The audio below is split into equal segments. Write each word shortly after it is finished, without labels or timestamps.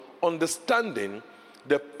understanding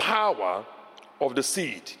the power of the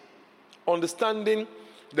seed. Understanding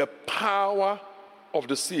the power of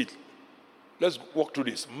the seed. Let's walk through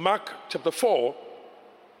this. Mark chapter 4,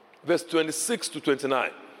 verse 26 to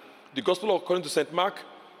 29. The Gospel according to St. Mark,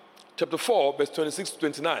 chapter 4, verse 26 to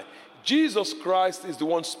 29. Jesus Christ is the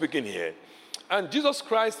one speaking here. And Jesus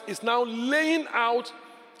Christ is now laying out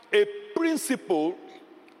a principle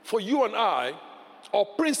for you and I, or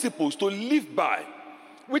principles to live by,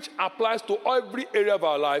 which applies to every area of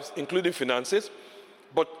our lives, including finances,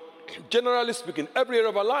 but generally speaking, every area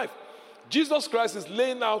of our life. Jesus Christ is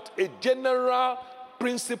laying out a general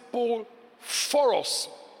principle for us,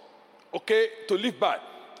 okay, to live by.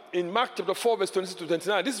 In Mark chapter 4, verse 26 to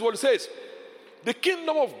 29, this is what it says. The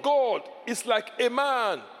kingdom of God is like a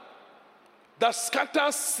man that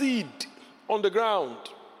scatters seed on the ground.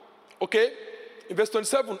 Okay? In verse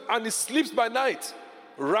 27, and he sleeps by night,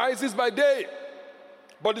 rises by day.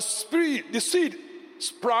 But the seed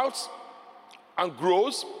sprouts and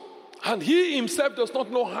grows, and he himself does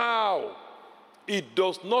not know how. He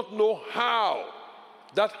does not know how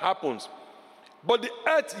that happens. But the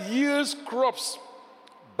earth yields crops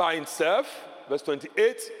by itself. Verse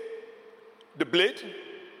 28, the blade,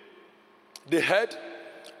 the head,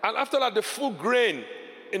 and after that the full grain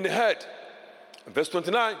in the head. Verse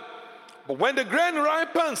 29, but when the grain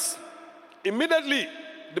ripens, immediately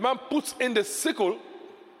the man puts in the sickle,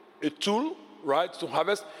 a tool, right, to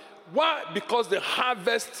harvest. Why? Because the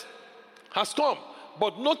harvest has come.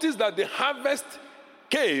 But notice that the harvest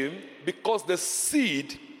came because the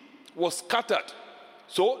seed was scattered.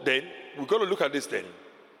 So then, we're going to look at this then.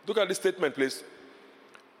 Look at this statement, please.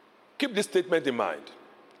 Keep this statement in mind.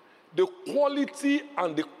 The quality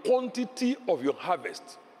and the quantity of your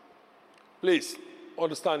harvest. Please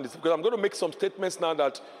understand this, because I'm going to make some statements now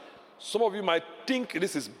that some of you might think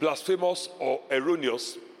this is blasphemous or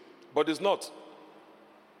erroneous, but it's not.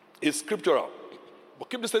 It's scriptural. But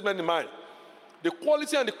keep this statement in mind. The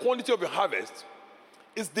quality and the quantity of your harvest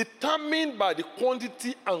is determined by the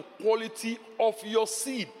quantity and quality of your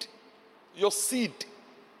seed. Your seed.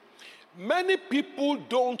 Many people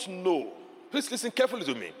don't know. Please listen carefully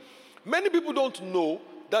to me. Many people don't know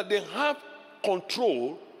that they have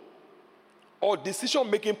control or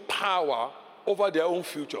decision-making power over their own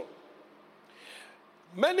future.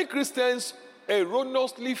 Many Christians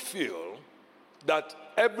erroneously feel that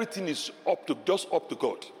everything is just up to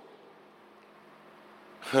God.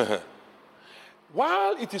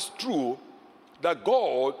 While it is true that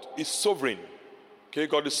God is sovereign, okay,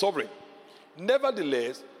 God is sovereign,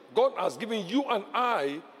 nevertheless, God has given you and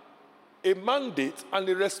I a mandate and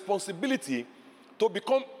a responsibility to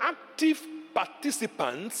become active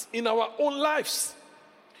participants in our own lives.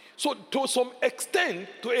 So to some extent,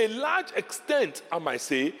 to a large extent, I might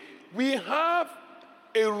say, we have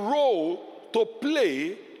a role to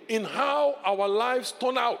play in how our lives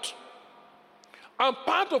turn out. And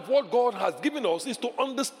part of what God has given us is to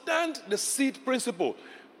understand the seed principle.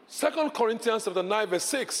 2 Corinthians chapter 9, verse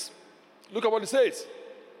 6. Look at what it says.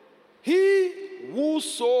 He who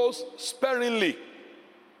sows sparingly,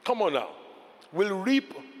 come on now, will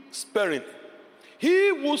reap sparingly. He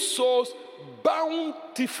who sows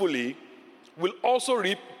bountifully will also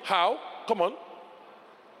reap how? Come on.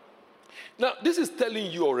 Now, this is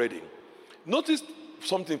telling you already. Notice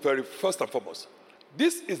something very first and foremost.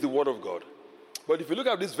 This is the word of God. But if you look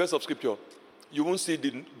at this verse of scripture, you won't see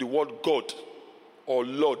the word God or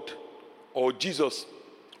Lord or Jesus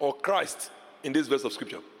or Christ in this verse of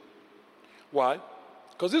scripture. Why?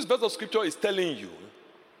 Because this verse of scripture is telling you,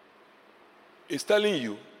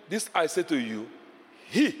 this I say to you,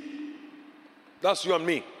 he, that's you and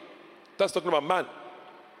me. That's talking about man.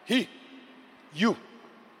 He, you.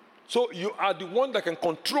 So you are the one that can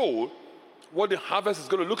control what the harvest is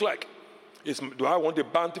going to look like. Do I want a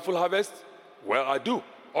bountiful harvest? Well, I do.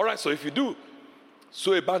 All right, so if you do,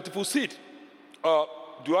 sow a bountiful seed.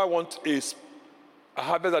 Do I want a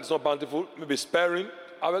harvest that is not bountiful? Maybe sparing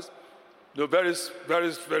harvest? No, very,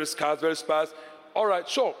 very, very scarce, very sparse. All right,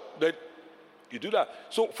 sure. Then you do that.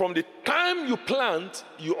 So from the time you plant,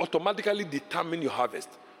 you automatically determine your harvest.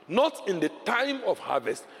 Not in the time of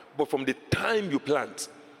harvest, but from the time you plant.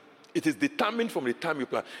 It is determined from the time you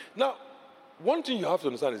plant. Now, one thing you have to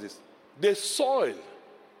understand is this. The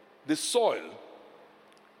soil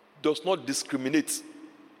does not discriminate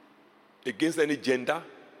against any gender.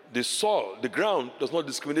 The soil, the ground, does not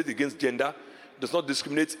discriminate against gender, does not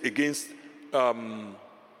discriminate against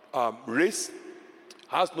race,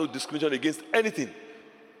 has no discrimination against anything.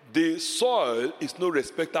 The soil is no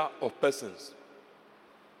respecter of persons.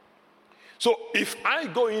 So if I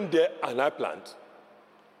go in there and I plant,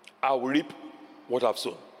 I will reap what I've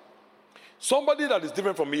sown. Somebody that is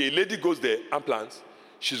different from me, a lady goes there and plants,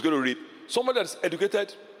 she's going to reap. Somebody that's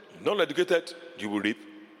educated, non-educated, you will reap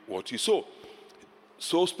what you sow.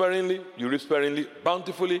 Sow sparingly, you reap sparingly,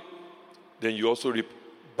 bountifully, then you also reap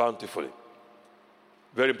bountifully.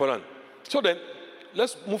 Very important. So then,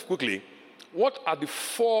 let's move quickly. What are the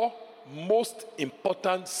 4 most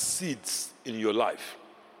important seeds in your life?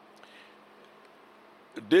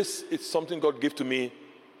 This is something God gave to me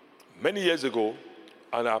many years ago,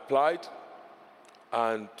 and I applied,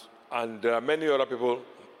 and there are many other people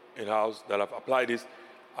in the house that have applied this,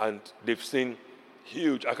 and they've seen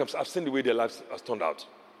huge, I've seen the way their lives has turned out.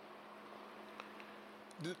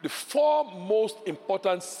 The 4 most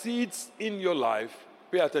important seeds in your life,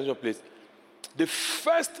 pay attention please. The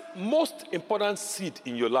first most important seed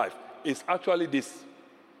in your life is actually this,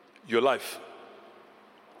 your life.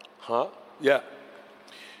 Yeah.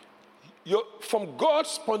 From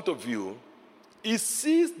God's point of view, He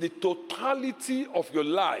sees the totality of your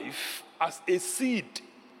life as a seed.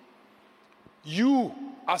 You,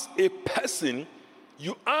 as a person,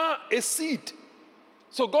 you are a seed.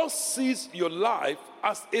 So God sees your life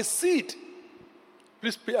as a seed.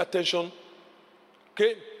 Please pay attention.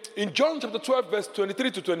 Okay? In John chapter 12, verse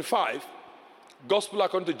 23 to 25, Gospel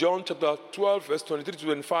according to John chapter 12, verse 23 to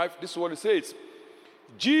 25, this is what it says.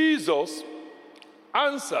 Jesus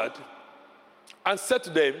answered and said to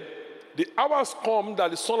them, the hour has come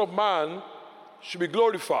that the Son of Man should be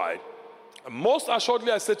glorified. And most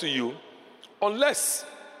assuredly I say to you, unless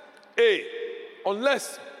a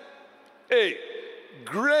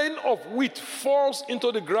grain of wheat falls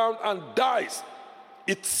into the ground and dies,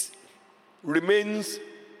 it remains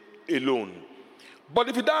alone. But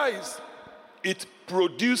if it dies, it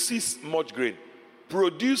produces much grain.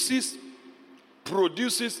 Produces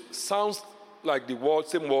sounds like the word,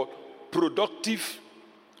 same word, productivity,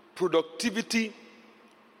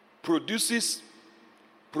 produces,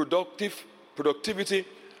 productivity.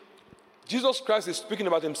 Jesus Christ is speaking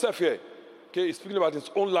about himself here. Okay, he's speaking about his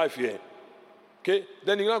own life here. Okay,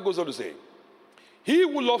 then he now goes on to say, he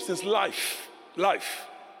who loves his life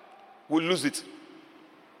will lose it.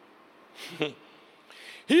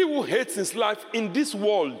 He who hates his life in this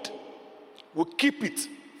world will keep it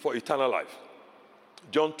for eternal life.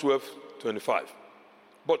 John 12:25.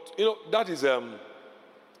 But that is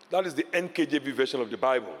the NKJV version of the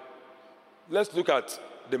Bible. Let's look at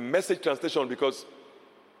the Message translation because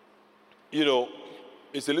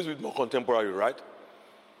it's a little bit more contemporary, right?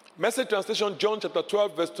 Message translation, John chapter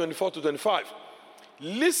 12, verse 24 to 25.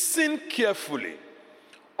 Listen carefully.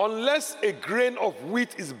 Unless a grain of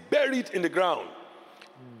wheat is buried in the ground,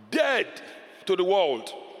 dead to the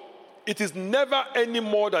world, it is never any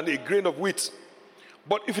more than a grain of wheat.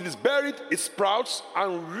 But if it is buried, it sprouts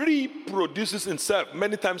and reproduces itself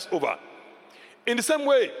many times over. In the same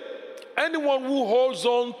way, anyone who holds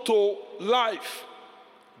on to life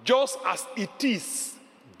just as it is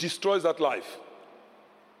destroys that life.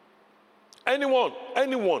 Anyone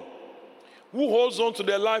who holds on to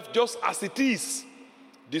their life just as it is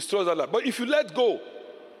destroys that life. But if you let go,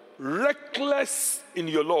 reckless in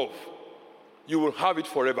your love, you will have it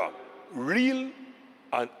forever, real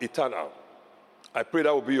and eternal. I pray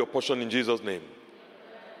that will be your portion in Jesus' name.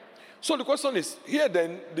 So the question is, here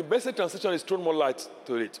then, the Message translation is throwing more light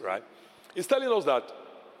to it, right? It's telling us that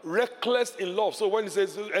reckless in love. So when it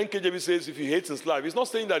says, NKJV says, if you hate his life, it's not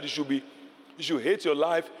saying that you should hate your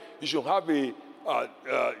life, you should have you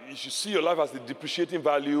should see your life as a depreciating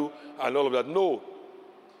value and all of that. No.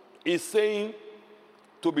 It's saying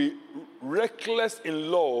to be reckless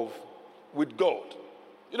in love with God.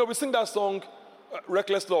 We sing that song,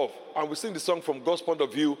 Reckless Love, and we sing the song from God's point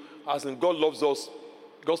of view, as in God loves us.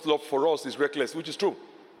 God's love for us is reckless, which is true.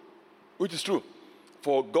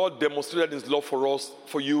 For God demonstrated his love for us,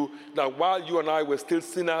 for you, that while you and I were still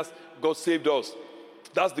sinners, God saved us.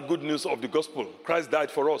 That's the good news of the gospel. Christ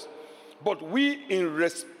died for us. But we, in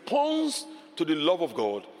response to the love of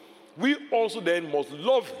God, we also then must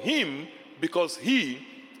love him because he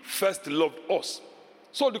first loved us.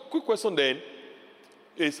 So the quick question then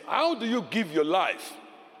is, how do you give your life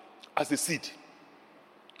as a seed?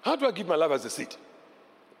 How do I give my life as a seed?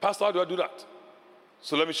 Pastor, how do I do that?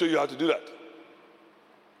 So let me show you how to do that.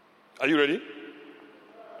 Are you ready?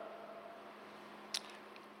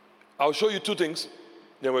 I'll show you two things,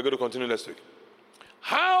 then we're going to continue next week.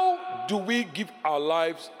 How do we give our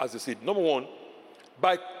lives as a seed? Number one,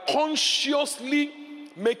 by consciously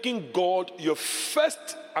making God your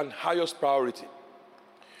first and highest priority.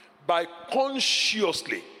 By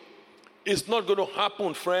consciously. It's not going to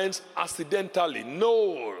happen, friends, accidentally.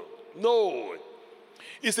 No.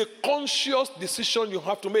 It's a conscious decision you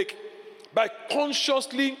have to make. By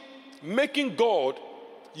consciously making God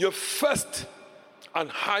your first and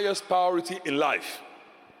highest priority in life.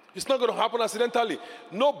 It's not going to happen accidentally.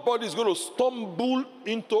 Nobody is going to stumble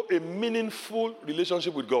into a meaningful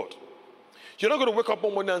relationship with God. You're not going to wake up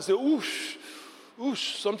one morning and say, oosh,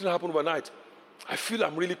 something happened overnight. I feel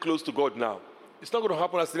I'm really close to God now. It's not going to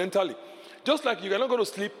happen accidentally. Just like you're not going to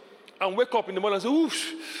sleep and wake up in the morning and say,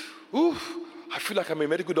 I feel like I'm a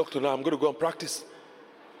medical doctor now. I'm going to go and practice.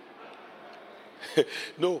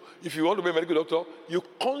 No, if you want to be a medical doctor, you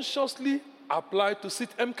consciously apply to sit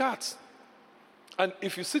MCAT. And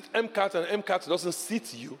if you sit MCAT and MCAT doesn't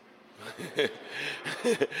sit you,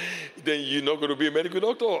 then you're not going to be a medical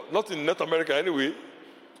doctor. Not in North America anyway.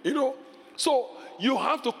 So you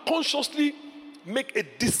have to consciously make a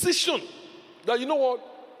decision that, you know what,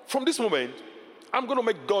 from this moment, I'm going to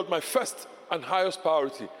make God my first and highest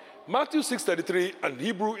priority. Matthew 6:33 and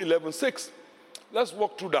Hebrew 11:6. Let's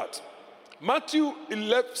walk through that. Matthew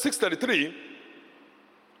 6:33,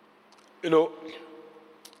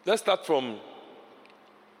 let's start from,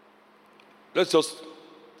 let's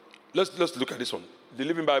look at this one. The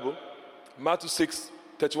Living Bible, Matthew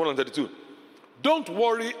 6:31 and 32. Don't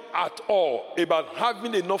worry at all about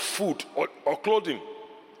having enough food or clothing.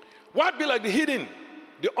 Why be like the heathen,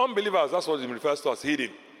 the unbelievers? That's what it refers to as heathen.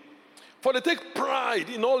 For they take pride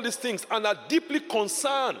in all these things and are deeply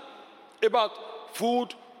concerned about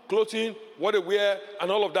food, clothing, what they wear,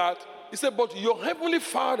 and all of that. He said, but your heavenly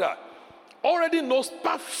Father already knows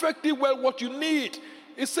perfectly well what you need.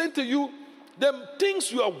 He's saying to you, them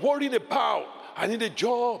things you are worried about. I need a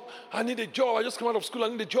job. I just came out of school. I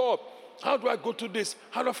need a job. How do I go to this?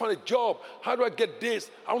 How do I find a job? How do I get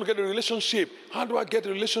this? I want to get a relationship. How do I get a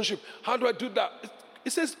relationship? How do I do that?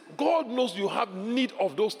 It says, God knows you have need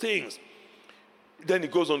of those things. Then he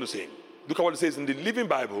goes on to say, look at what it says in the Living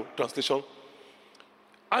Bible translation.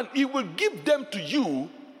 And he will give them to you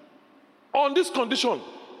on this condition,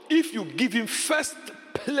 if you give him first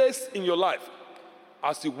place in your life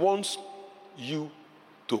as he wants you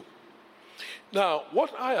to. Now,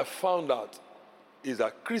 what I have found out is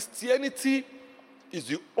that Christianity is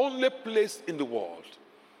the only place in the world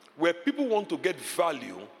where people want to get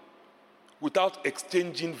value without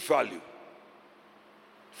exchanging value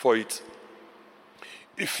for it.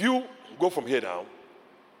 If you go from here now,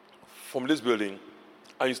 from this building,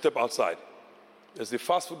 and you step outside, there's a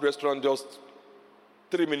fast food restaurant just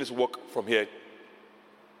 3 minutes walk from here.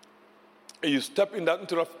 And you step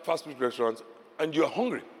into that fast food restaurant and you're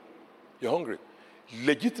hungry. You're hungry.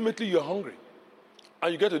 Legitimately, you're hungry.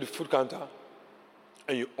 And you get to the food counter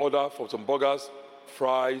and you order for some burgers,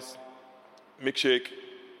 fries, milkshake,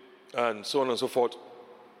 and so on and so forth.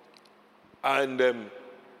 And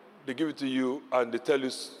they give it to you and they tell you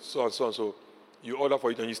so and so and so. You order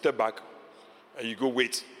for it and you step back and you go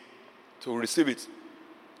wait to receive it.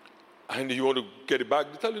 And you want to get it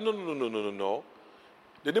back. They tell you, no.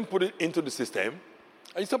 They didn't put it into the system.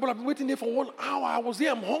 And you say, but I've been waiting here for 1 hour. I was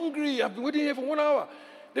here, I'm hungry. I've been waiting here for 1 hour.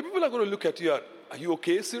 The people are going to look at you and, are you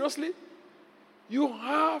okay? Seriously? You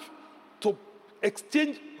have to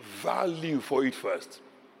exchange value for it first.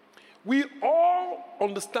 We all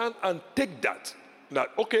understand and take that,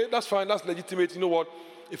 okay, that's fine, that's legitimate. You know what?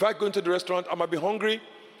 If I go into the restaurant, I might be hungry,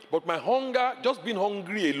 but my hunger, just being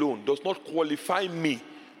hungry alone, does not qualify me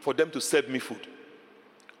for them to serve me food.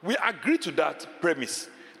 We agree to that premise.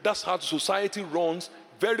 That's how society runs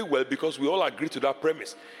very well, because we all agree to that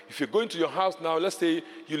premise. If you're going to your house now, let's say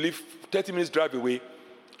you live 30 minutes drive away,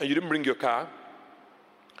 and you didn't bring your car,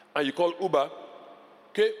 and you call Uber,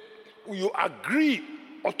 okay, you agree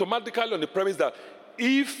automatically on the premise that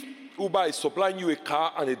if Uber is supplying you a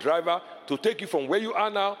car and a driver to take you from where you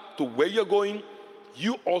are now to where you're going,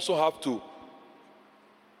 you also have to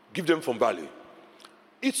give them some value.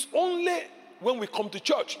 It's only when we come to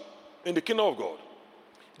church in the kingdom of God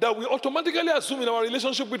that we automatically assume in our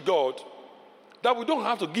relationship with God that we don't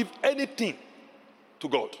have to give anything to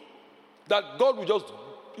God. That God will just,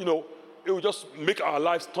 it will just make our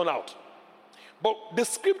lives turn out. But the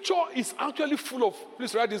scripture is actually full of,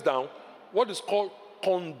 please write this down, what is called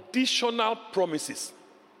conditional promises.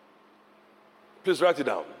 Please write it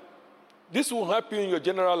down. This will help you in your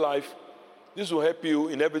general life. This will help you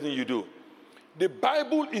in everything you do. The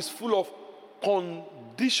Bible is full of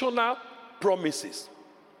conditional promises.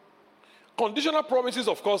 Conditional promises,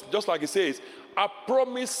 of course, just like it says, are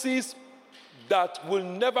promises that will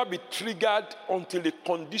never be triggered until the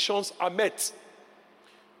conditions are met.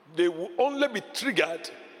 They will only be triggered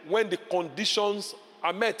when the conditions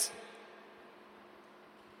are met.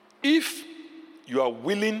 If you are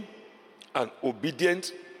willing and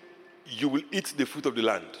obedient, you will eat the fruit of the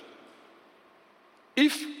land.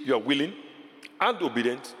 If you are willing and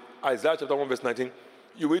obedient, Isaiah chapter 1 verse 19,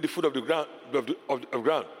 you will eat the food of the ground, of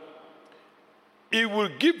ground. He will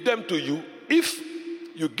give them to you if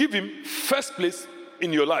you give him first place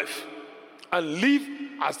in your life and live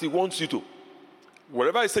as he wants you to.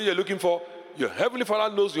 Whatever I say you're looking for, your heavenly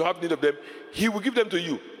Father knows you have need of them. He will give them to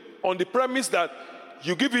you on the premise that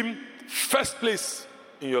you give him first place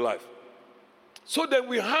in your life. So then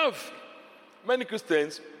we have many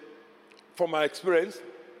Christians, from my experience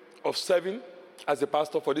of serving as a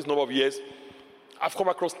pastor for this number of years, I've come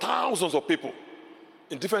across thousands of people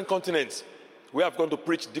in different continents where I've gone to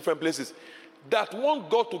preach different places that want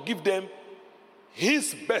God to give them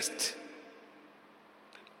his best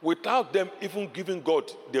without them even giving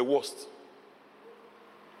God their worst.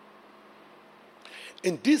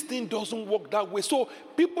 And this thing doesn't work that way. So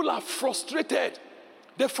people are frustrated.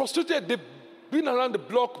 They're frustrated. They've been around the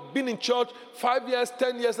block, been in church 5 years,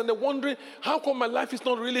 10 years, and they're wondering, how come my life is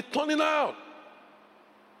not really turning out?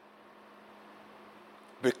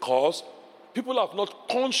 Because people have not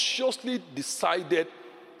consciously decided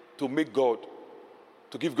to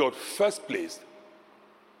give God first place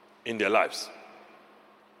in their lives.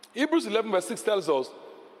 Hebrews 11 verse 6 tells us,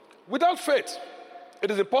 without faith,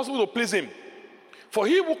 it is impossible to please him. For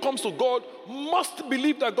he who comes to God must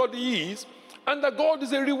believe that God is, and that God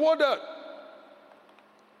is a rewarder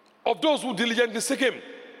of those who diligently seek him.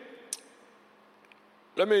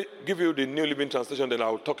 Let me give you the New Living Translation, then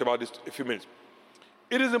I'll talk about this in a few minutes.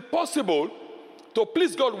 It is impossible to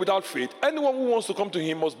please God without faith. Anyone who wants to come to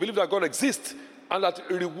him must believe that God exists and that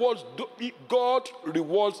God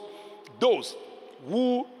rewards those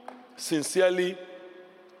who sincerely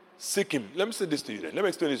seek him. Let me say this to you then. Let me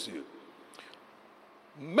explain this to you.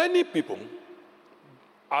 Many people,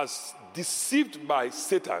 as deceived by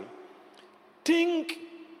Satan, think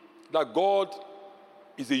that God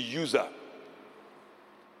is a user.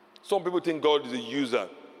 Some people think God is a user.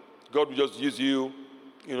 God will just use you.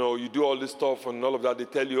 You know, you do all this stuff and all of that. They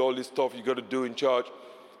tell you all this stuff you got to do in church.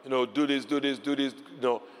 You know, do this, you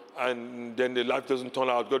know, and then the life doesn't turn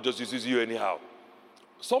out. God just uses you anyhow.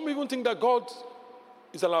 Some even think that God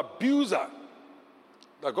is an abuser.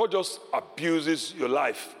 That God just abuses your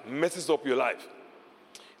life, messes up your life.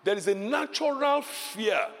 There is a natural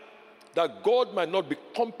fear that God might not be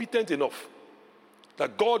competent enough,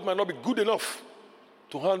 that God might not be good enough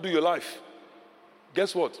to handle your life.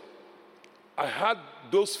 Guess what? I had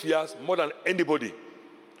those fears more than anybody.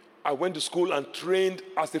 I went to school and trained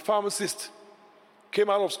as a pharmacist.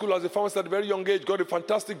 Came out of school as a pharmacist at a very young age, got a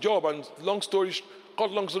fantastic job, and long story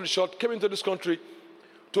short, came into this country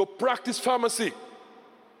to practice pharmacy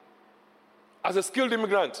as a skilled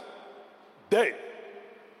immigrant. Then,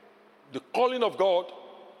 the calling of God,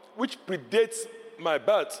 which predates my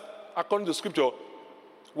birth, according to scripture,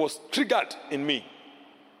 was triggered in me.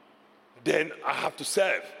 Then I have to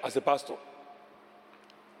serve as a pastor.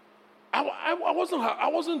 I'm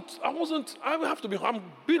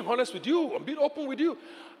being honest with you. I'm being open with you.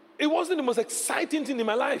 It wasn't the most exciting thing in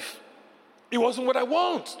my life. It wasn't what I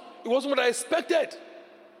want. It wasn't what I expected.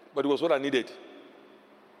 But it was what I needed.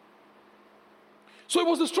 So it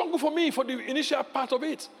was a struggle for me for the initial part of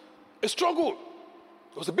it. A struggle.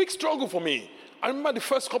 It was a big struggle for me. I remember the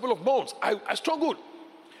first couple of months, I struggled.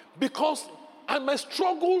 And my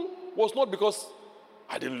struggle was not because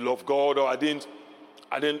I didn't love God or I didn't.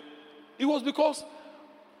 It was because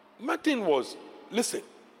my thing was, listen,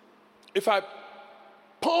 if I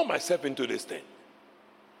pour myself into this thing,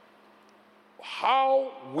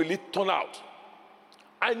 how will it turn out?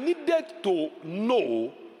 I needed to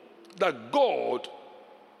know that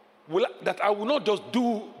that I will not just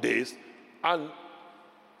do this and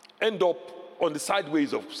end up on the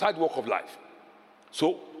sidewalk of life.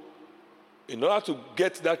 So, in order to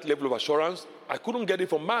get that level of assurance, I couldn't get it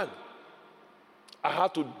from man. I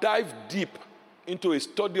had to dive deep into a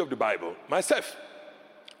study of the Bible myself.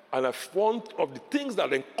 And one of the things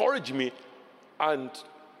that encouraged me and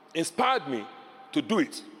inspired me to do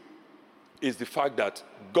it is the fact that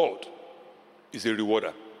God is a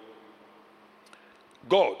rewarder.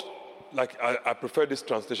 God, like I prefer this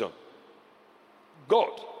translation,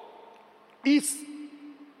 God is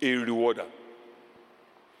a rewarder.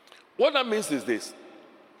 What that means is this.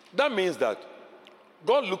 That means that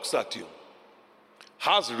God looks at you,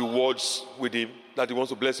 has rewards with him that he wants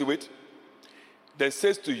to bless you with, then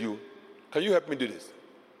says to you, can you help me do this?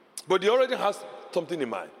 But he already has something in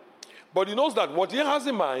mind. But he knows that what he has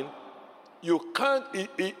in mind,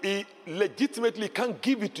 he legitimately can't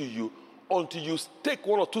give it to you until you take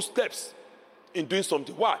one or two steps in doing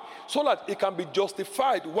something. Why? So that it can be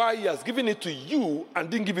justified why he has given it to you and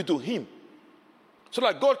didn't give it to him. So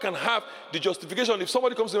that God can have the justification. If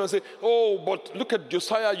somebody comes to him and say, oh, but look at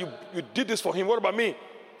Josiah, you did this for him. What about me?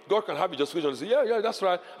 God can have the justification and say, yeah, that's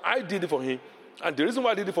right. I did it for him. And the reason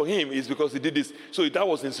why I did it for him is because he did this. So that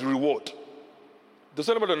was his reward. Does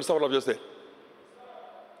anybody understand what I've just said?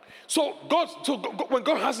 So when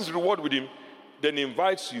God has his reward with him, then he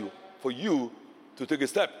invites you for you to take a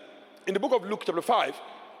step. In the book of Luke chapter 5,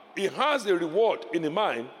 he has a reward in the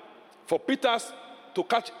mind for Peter to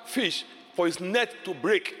catch fish, for his net to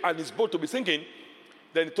break and his boat to be sinking.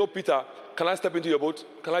 Then he told Peter, can I step into your boat?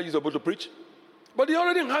 Can I use your boat to preach? But he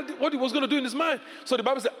already had what he was going to do in his mind. So the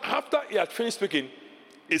Bible said, after he had finished speaking,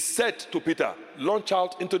 he said to Peter, launch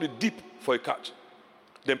out into the deep for a catch.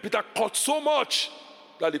 Then Peter caught so much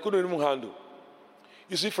that he couldn't even handle.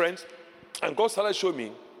 You see, friends, and God started showing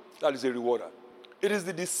me that is a rewarder. It is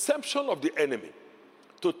the deception of the enemy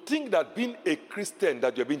to think that being a Christian,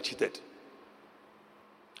 that you're being cheated.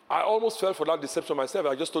 I almost fell for that deception myself.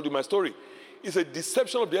 I just told you my story. It's a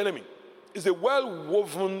deception of the enemy. It's a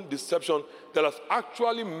well-woven deception that has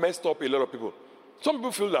actually messed up a lot of people. Some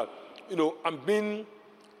people feel that, I'm being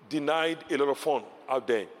denied a lot of fun out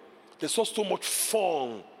there. There's so much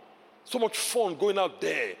fun going out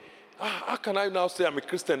there. How can I now say I'm a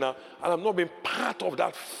Christian now and I'm not being part of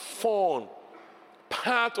that fun?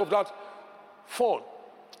 Part of that fun.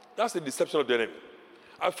 That's the deception of the enemy.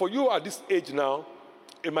 And for you at this age now,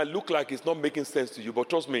 it might look like it's not making sense to you, but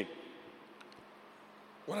trust me,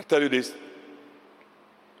 when I tell you this,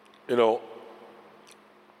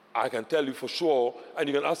 I can tell you for sure, and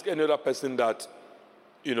you can ask any other person that,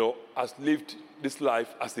 has lived this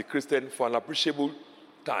life as a Christian for an appreciable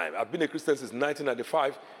time. I've been a Christian since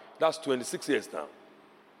 1995. That's 26 years now.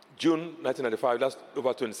 June 1995, that's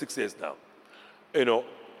over 26 years now.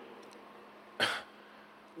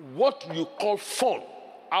 What you call fun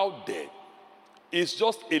out there is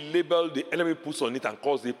just a label the enemy puts on it and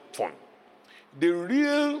calls it fun. The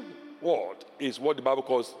real word is what the Bible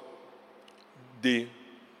calls the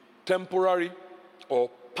temporary or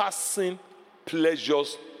passing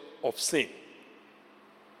pleasures of sin.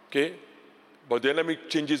 Okay? But the enemy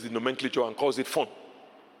changes the nomenclature and calls it fun.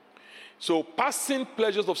 So passing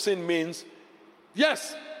pleasures of sin means,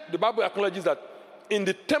 yes, the Bible acknowledges that in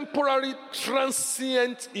the temporary,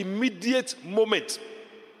 transient, immediate moment,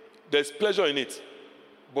 there's pleasure in it,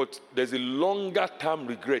 but there's a longer term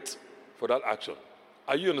regret for that action.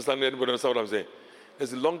 Are you understanding? Anybody understand what I'm saying?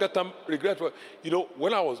 There's a longer term regret.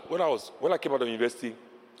 When I came out of university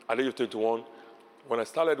at the age of 21, when I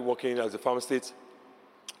started working as a pharmacist,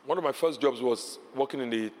 one of my first jobs was working in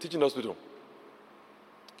the teaching hospital.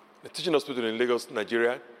 The teaching hospital in Lagos,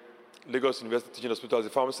 Nigeria, Lagos University Teaching Hospital as a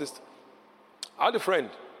pharmacist. I had a friend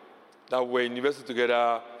that we were in university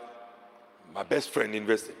together, my best friend in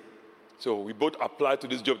university. So we both applied to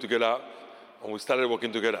this job together and we started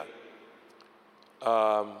working together.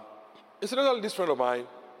 Incidentally, this friend of mine,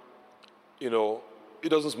 he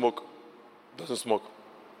doesn't smoke.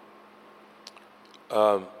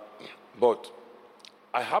 But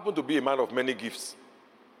I happen to be a man of many gifts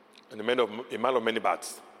and a man of many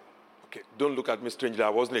baths. Okay, don't look at me strangely. I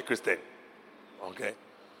wasn't a Christian. Okay,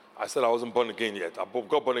 I said I wasn't born again yet. I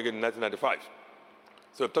got born again in 1995.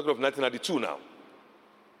 So I'm talking of 1992 now.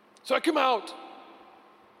 So I came out,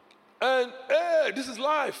 and hey, this is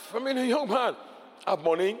life. I'm a young man. I have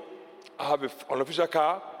money. I have an unofficial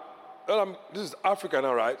car. Well, this is Africa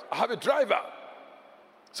now, right? I have a driver.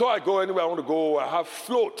 So I go anywhere I want to go. I have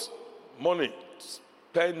float, money,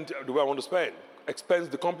 spend the way I want to spend, expense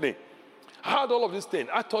the company. I had all of these things.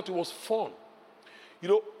 I thought it was fun.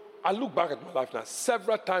 I look back at my life now.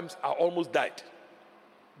 Several times I almost died.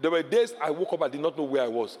 There were days I woke up, I did not know where I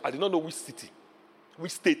was. I did not know which city,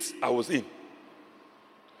 which state I was in.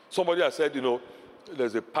 Somebody had said,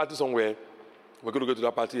 there's a party somewhere. We're going to go to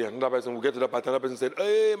that party. And another person will get to that party. Another person said,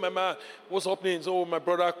 hey, mama, what's happening? So my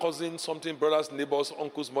brother, cousin, something, brothers, neighbors,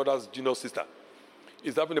 uncles, mothers, junior sister.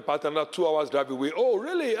 Is having a party, another 2 hours drive away. Oh,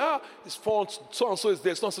 really? It's fun. So-and-so is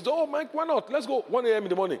there. So-and-so. Oh, Mike, why not? Let's go. 1 a.m. in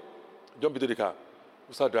the morning. Jump into the car.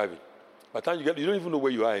 We start driving. By the time you don't even know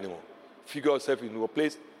where you are anymore. Figure yourself in your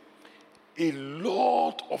place. A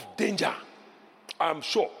lot of danger. I'm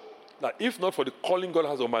sure that if not for the calling God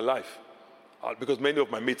has on my life, because many of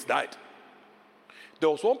my mates died. There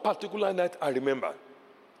was one particular night I remember.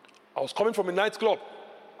 I was coming from a nightclub.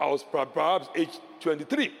 I was perhaps age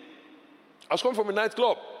 23. I was coming from a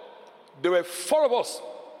nightclub. There were 4 of us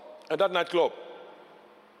at that nightclub.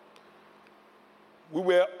 We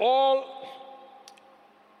were all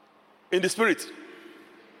in the spirit.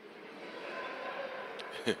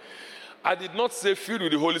 I did not say filled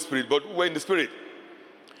with the Holy Spirit, but we were in the spirit.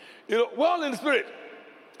 We're all in the spirit.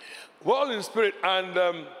 We're all in the spirit.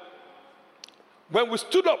 And when we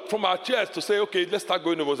stood up from our chairs to say, okay, let's start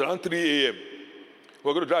going, it was around 3 a.m. We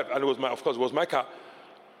were going to drive. And of course, it was my car.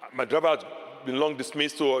 My driver had been long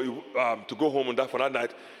dismissed to go home and for that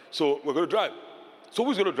night. So we're going to drive. So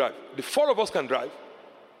who's going to drive? The four of us can drive.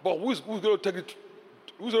 But who's going to take it?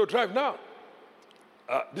 Who's going to drive now?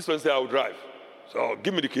 This one said, I will drive. So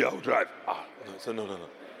give me the key, I will drive. No. So no.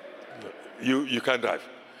 You can't drive.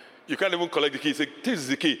 You can't even collect the key. Say, this is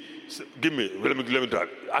the key. Say, give me, let me drive.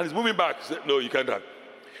 And he's moving back. Say, no, you can't drive.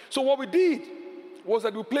 So what we did was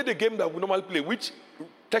that we played a game that we normally play, which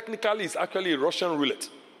technically is actually a Russian roulette.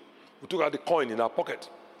 We took out the coin in our pocket,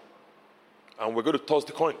 and we're going to toss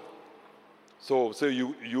the coin. So say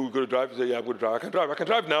you going to drive? Say, yeah, I'm going to drive. I can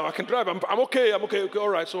drive now. I can drive. I'm okay. Okay, all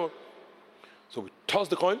right. So we toss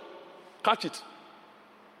the coin, catch it.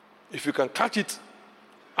 If you can catch it,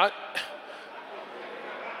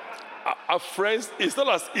 our friends, it's not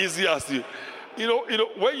as easy as you know.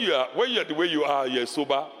 When you are the way you are, you're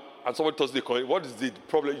sober, and someone tosses the coin. What is the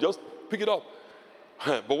problem? You just pick it up.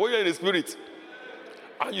 But when you're in the spirit,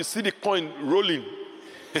 and you see the coin rolling,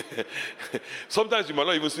 sometimes you might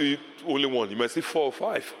not even see only one. You might see 4 or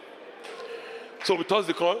 5. So we toss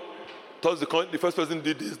the coin. The first person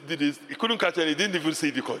did this. He couldn't catch it. He didn't even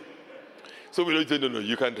see the coin. So we said, no,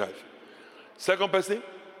 you can't drive. Second person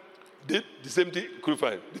did the same thing, couldn't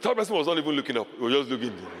find. The third person was not even looking up. He was just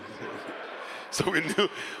looking. So we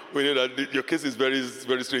knew that your case is very,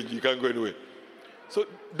 very strange. You can't go anywhere. So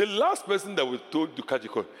the last person that was told to catch the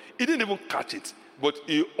coin, he didn't even catch it, but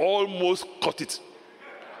he almost caught it.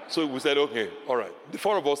 So we said, okay, all right. The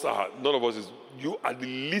four of us none of us you are the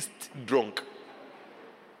least drunk.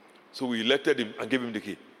 So we elected him and gave him the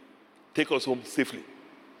key. Take us home safely.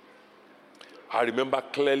 I remember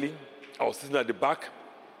clearly, I was sitting at the back.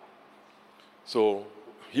 So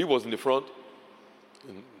he was in the front.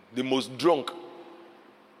 The most drunk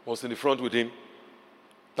was in the front with him.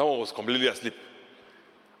 That one was completely asleep.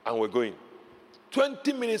 And we're going.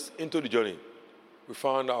 20 minutes into the journey, we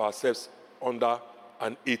found ourselves under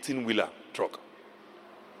an 18-wheeler truck.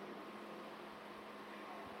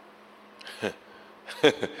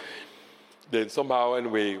 Then somehow,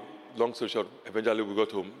 anyway, long story short, eventually we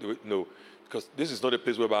got home. No, because this is not a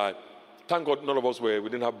place whereby, thank God none of us we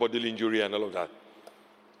didn't have bodily injury and all of that.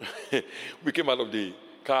 We came out of the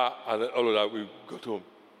car and all of that, we got home.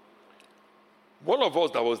 One of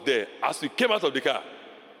us that was there, as we came out of the car,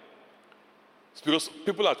 it's because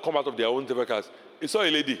people had come out of their own cars, he saw a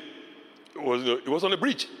lady. It was on a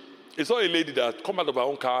bridge. He saw a lady that had come out of her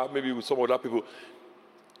own car, maybe with some other people.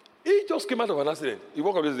 He just came out of an accident. He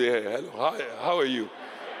walked up and said, hey, hello, hi, how are you?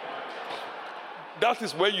 That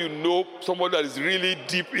is when you know someone that is really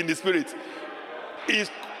deep in the spirit.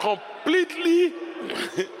 He's completely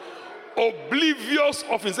oblivious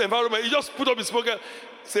of his environment. He just put up his pocket,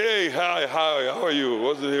 say, hey, hi, how are you?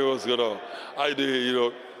 What's going on? How do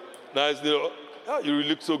you, nice, you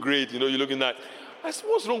look so great, you're looking nice. I said,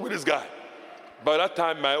 what's wrong with this guy? By that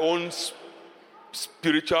time, my own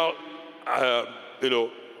spiritual,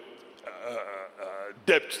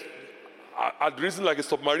 depth had risen like a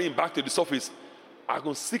submarine back to the surface. I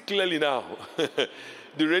can see clearly now.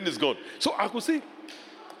 The rain is gone. So I could see.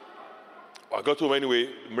 I got home anyway,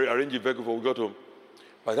 arranged the vehicle before we got home.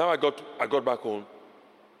 By the time I got back home,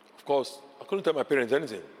 of course, I couldn't tell my parents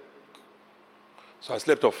anything. So I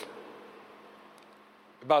slept off.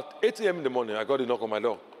 About 8 a.m. in the morning, I got a knock on my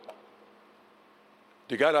door.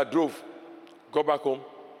 The guy that drove got back home.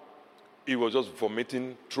 He was just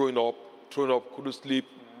vomiting, throwing up, couldn't sleep,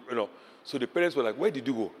 So the parents were like, where did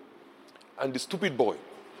you go? And the stupid boy,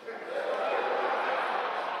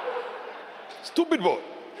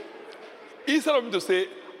 instead of him to say,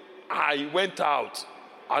 I went out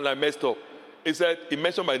and I messed up, he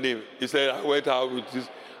mentioned my name. He said, I went out with this,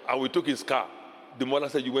 and we took his car. The mother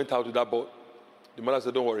said, you went out with that boy? The mother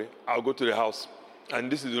said, don't worry, I'll go to the house. And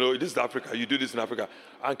this is Africa. You do this in Africa.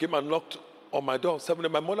 And came and knocked on my door. 7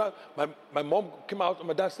 a.m. My mom came out, and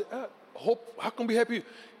my dad said, Hope, how can we help you?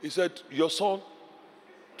 He said, your son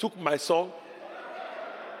took my son.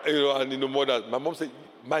 My mom said,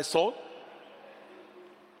 my son?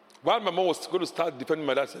 While my mom was going to start defending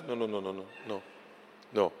my dad, said,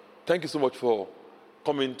 no. Thank you so much for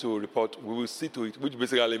coming to report. We will see to it, which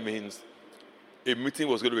basically means a meeting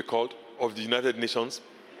was going to be called of the United Nations.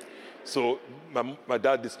 So my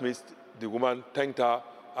dad dismissed the woman, thanked her,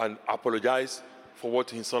 and apologized for what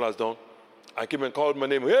his son has done. I came and called my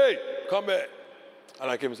name. Hey, come here.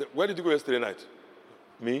 And I came and said, where did you go yesterday night?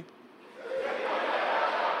 Me?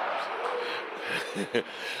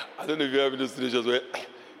 I don't know if you have been in those situations where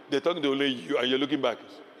they're talking to only you and you're looking back.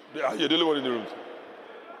 You're the only one in the room.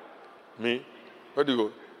 Me? Where do you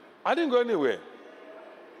go? I didn't go anywhere.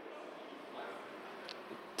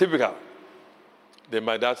 Typical. Then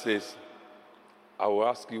my dad says, I will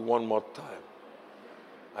ask you one more time.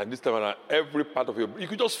 And this time around, every part of you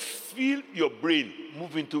could just feel your brain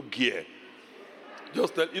move into gear.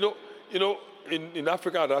 Just that, in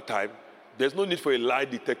Africa at that time, there's no need for a lie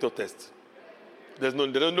detector test. There's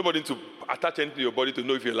nobody to attach anything to your body to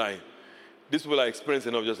know if you're lying. These people are experienced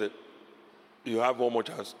enough. Just said, you have one more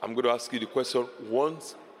chance. I'm going to ask you the question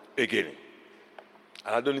once again.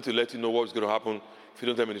 And I don't need to let you know what's going to happen if you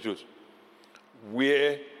don't tell me the truth.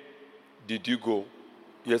 Where did you go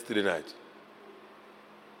yesterday night?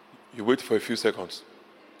 You wait for a few seconds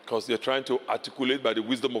because you're trying to articulate by the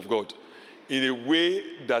wisdom of God in a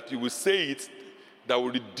way that you will say it that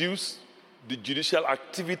will reduce the judicial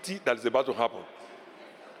activity that is about to happen.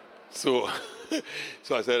 So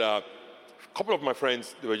I said, a couple of my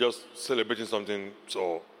friends, they were just celebrating something,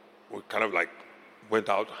 so we kind of like went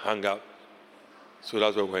out, hung out. So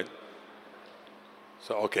that's where we went.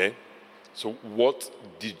 So, okay. So what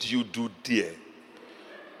did you do there?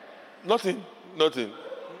 Nothing.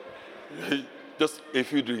 Just a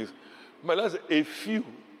few drinks. My dad said, a few.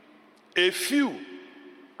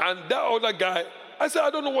 And that other guy, I said, I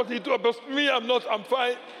don't know what he do, but me, I'm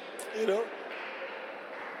fine.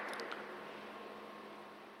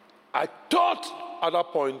 I thought at that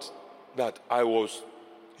point that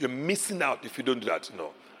you're missing out if you don't do that.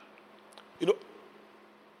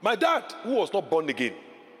 My dad, who was not born again,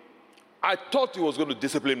 I thought he was going to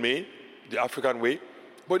discipline me the African way,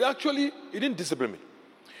 but actually, he didn't discipline me.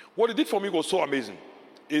 What he did for me was so amazing.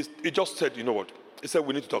 He just said, you know what? He said,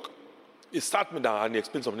 we need to talk. He sat me down and he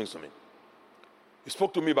explained some things to me. He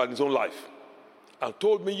spoke to me about his own life and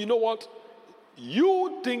told me, you know what?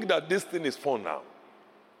 You think that this thing is fun now.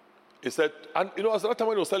 He said, and at that time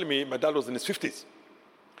when he was telling me, my dad was in his 50s.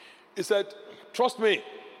 He said, trust me.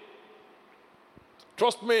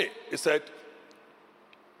 He said,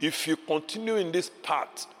 if you continue in this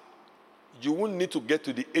path, you won't need to get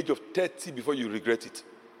to the age of 30 before you regret it.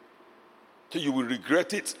 So you will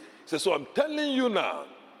regret it. He said, so I'm telling you now,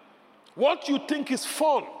 what you think is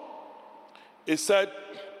fun, he said,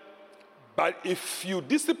 but if you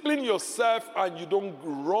discipline yourself and you don't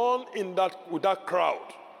run with that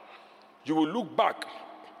crowd, you will look back.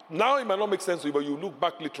 Now it might not make sense to you, but you look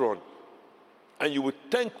back later on, and you will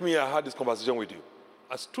thank me I had this conversation with you.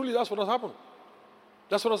 As truly, that's what has happened.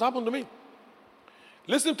 That's what has happened to me.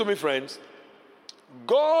 Listen to me, friends.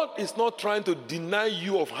 God is not trying to deny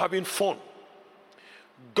you of having fun.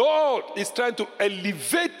 God is trying to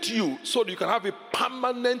elevate you so that you can have a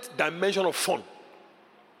permanent dimension of fun.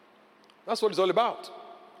 That's what it's all about.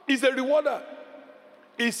 He's a rewarder.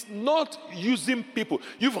 It's not using people.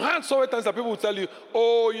 You've heard so many times that people will tell you,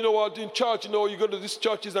 oh, you know what, in church, you go to these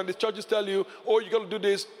churches and the churches tell you, oh, you got to do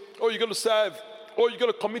this, oh, you got to serve, oh, you got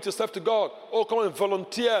to commit yourself to God, oh, come and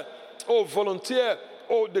volunteer, oh, volunteer.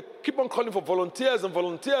 Oh, they keep on calling for volunteers, and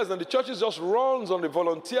the churches just runs on the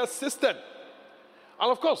volunteer system.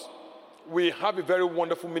 And of course, we have a very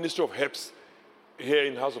wonderful ministry of helps here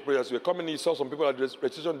in House of Prayers. We're coming in, you saw some people at the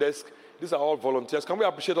registration desk. These are all volunteers. Can we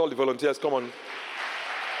appreciate all the volunteers? Come on.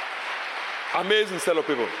 Amazing set of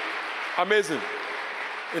people. Amazing.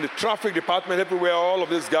 In the traffic department, everywhere, all of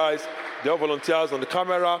these guys, they're all volunteers on the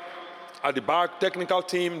camera, at the back, technical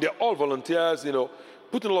team, they're all volunteers,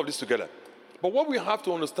 putting all of this together. But what we have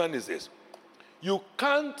to understand is this. You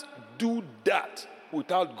can't do that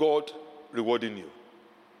without God rewarding you.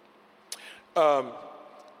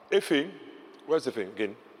 Efe, where's Efe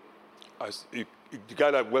again? The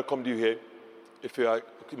guy that welcomed you here, Efe,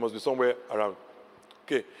 he must be somewhere around.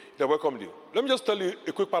 Okay, that welcomed you. Let me just tell you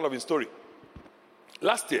a quick part of his story.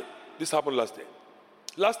 Last year, this happened last year.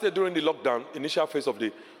 Last year during the lockdown, initial phase of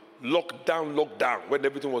the lockdown, when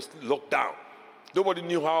everything was locked down, nobody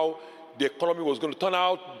knew how the economy was going to turn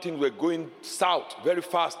out. Things were going south very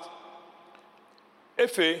fast.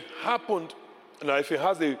 Efe happened, now Efe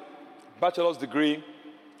has a bachelor's degree,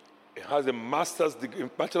 he has a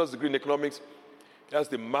bachelor's degree in economics, he has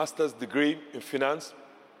the master's degree in finance,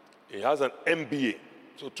 he has an MBA,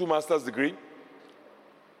 so 2 master's degree,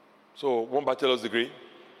 so 1 bachelor's degree.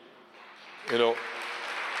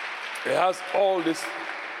 He has all this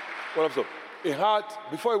wonderful stuff. He had,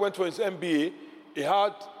 before he went for his MBA, he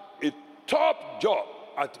had a top job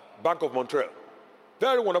at Bank of Montreal.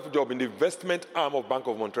 Very wonderful job in the investment arm of Bank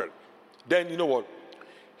of Montreal. Then, you know what?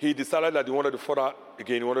 He decided that he wanted to further,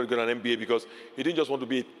 again, he wanted to get an MBA because he didn't just want to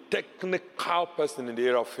be a technical person in the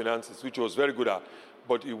area of finances, which he was very good at,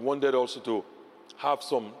 but he wanted also to have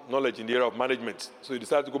some knowledge in the area of management. So he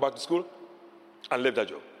decided to go back to school and left that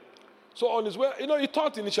job. So on his way, he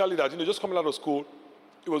thought initially that, just coming out of school,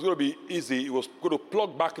 it was going to be easy. He was going to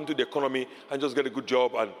plug back into the economy and just get a good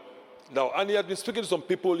job. And he had been speaking to some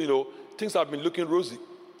people, things have been looking rosy.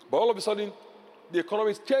 But all of a sudden, the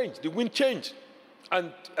economy changed. The wind changed.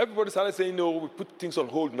 And everybody started saying, we put things on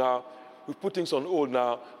hold now. We put things on hold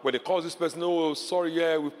now. When they call this person,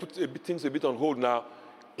 sorry, we put things a bit on hold now.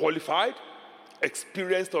 Qualified,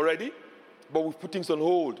 experienced already, but we put things on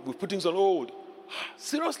hold. We put things on hold.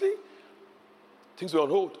 Seriously? Things were on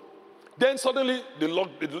hold. Then suddenly the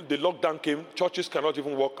lockdown came. Churches cannot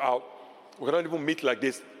even walk out. We cannot even meet like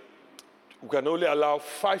this. We can only allow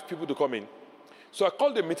 5 people to come in. So I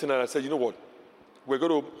called the meeting and I said, you know what? We're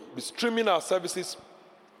going to be streaming our services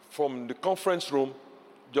from the conference room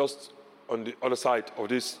just on the other side of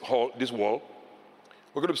this wall.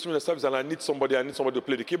 We're going to be streaming the service, and I need somebody to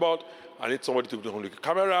play the keyboard. I need somebody to do the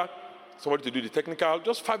camera, somebody to do the technical,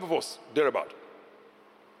 just 5 of us, thereabout.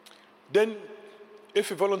 Then if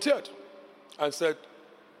he volunteered and said,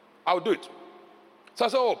 I'll do it. So I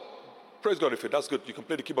said, praise God, if that's good. You can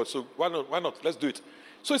play the keyboard, so why not? Let's do it.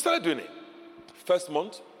 So he started doing it. First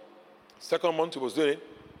month, second month, he was doing it.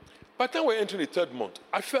 By the time we were entering the third month,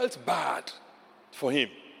 I felt bad for him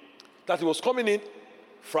that he was coming in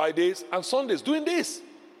Fridays and Sundays doing this.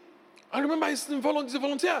 I remember he's a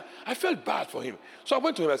volunteer. I felt bad for him. So I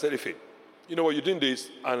went to him and I said, Ife, you know what, you're doing this,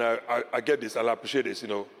 and I get this, and I appreciate this,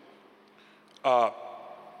 I've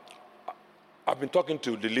been talking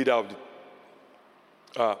to the leader of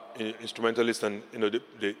the instrumentalists and,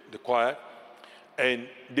 the choir, and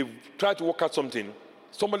they've tried to work out something.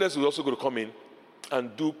 Somebody else is also going to come in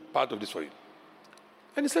and do part of this for you.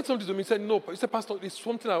 And he said something to me. He said, no, he said, Pastor, it's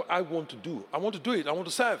something I want to do. I want to do it. I want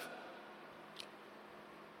to serve.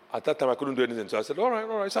 At that time, I couldn't do anything. So I said, all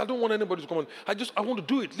right. So I don't want anybody to come on. I want to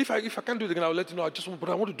do it. If I can't do it again, I'll let you know. But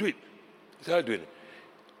I want to do it. He said, I'm doing it.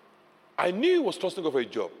 I knew he was trusting God for a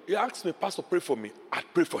job. He asked me, Pastor, pray for me. I'd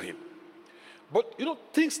pray for him. But,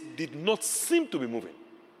 things did not seem to be moving.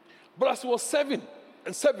 But as he was serving,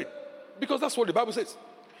 because that's what the Bible says,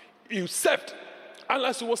 he served. And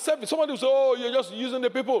as he was serving, somebody would say, you're just using the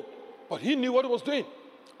people. But he knew what he was doing.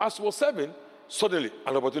 As he was serving, suddenly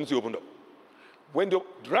an opportunity opened up.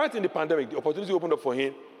 Right in the pandemic, the opportunity opened up for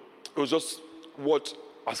him. It was just what,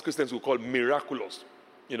 as Christians, we call miraculous.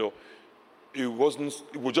 It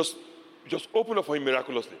would just open up for him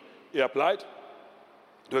miraculously. He applied.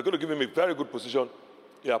 They were going to give him a very good position.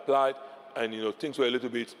 He applied, and things were a little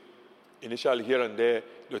bit initially here and there.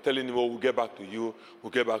 They were telling him, we'll get back to you,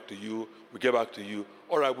 we'll get back to you, we'll get back to you.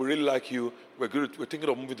 All right, we really like you. We're thinking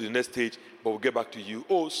of moving to the next stage, but we'll get back to you.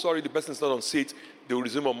 Oh, sorry, the person's not on seat. They will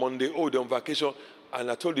resume on Monday. Oh, they're on vacation. And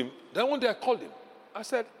I told him. Then one day I called him. I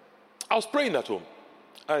said, I was praying at home,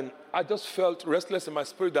 and I just felt restless in my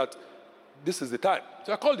spirit that this is the time.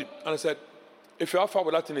 So I called him, and I said, if you're far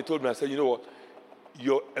with that thing, he told me, I said, you know what?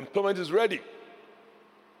 Your employment is ready.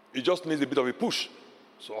 It just needs a bit of a push.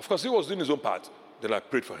 So, of course, he was doing his own part. Then I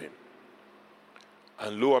prayed for him.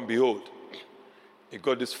 And lo and behold, he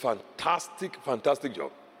got this fantastic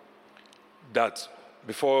job that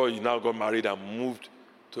before he now got married and moved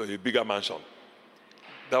to a bigger mansion.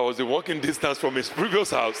 That was a walking distance from his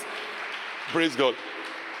previous house. Praise God.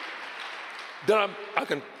 Then I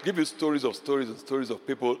can give you stories of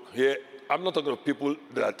people here. I'm not talking of people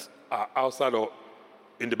that are outside or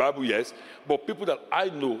in the Bible, yes, but people that I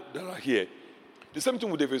know that are here. The same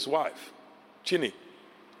thing with David's wife, Chini.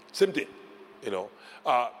 Same thing,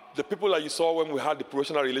 The people that you saw when we had the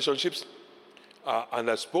professional relationships,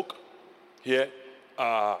 and I spoke here,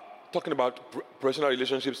 talking about professional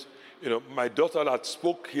relationships. My daughter that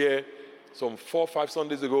spoke here some 4 or 5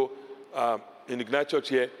 Sundays ago in Ignite Church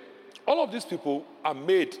here. All of these people are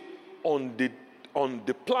made on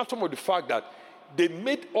the platform of the fact that they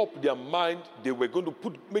made up their mind they were going to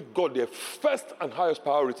make God their first and highest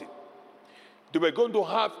priority. They were going to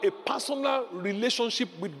have a personal relationship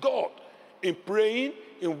with God in praying,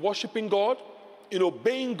 in worshiping God, in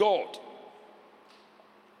obeying God.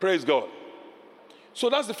 Praise God. So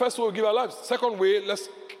that's the first way we give our lives. Second way, let's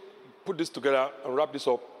put this together and wrap this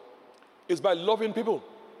up, is by loving people.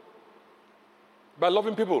 By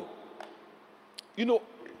loving people.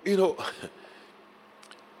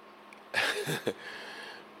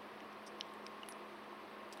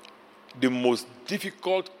 The most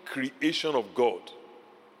difficult creation of God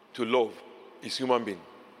to love is human being.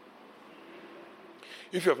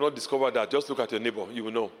 If you have not discovered that, just look at your neighbor, you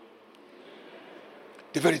will know.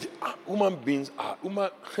 Human beings are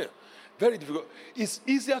very difficult. It's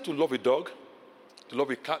easier to love a dog, to love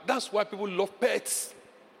a cat. That's why people love pets.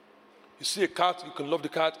 You see a cat, you can love the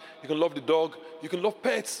cat, you can love the dog, you can love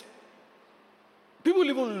pets. People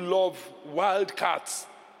even love wild cats.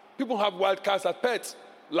 People have wild cats as pets.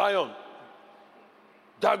 Lion,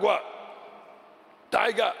 jaguar,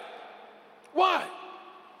 tiger. Why?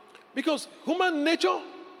 Because human nature.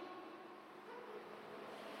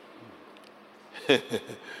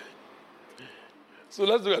 So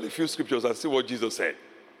let's look at a few scriptures and see what Jesus said.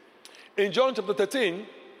 In John chapter 13,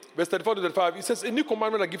 verse 34 to 35, it says, "A new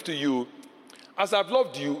commandment I give to you, as I've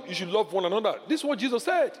loved you, you should love one another." This is what Jesus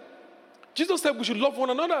said. Jesus said we should love one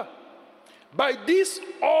another. "By this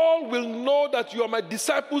all will know that you are my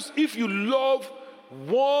disciples if you love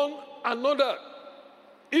one another."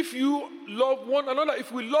 If you love one another,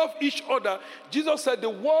 if we love each other, Jesus said the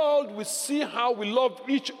world will see how we love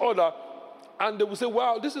each other and they will say,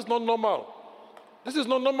 wow, this is not normal. This is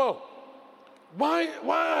not normal. Why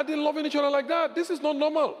are they loving each other like that? This is not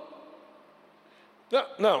normal.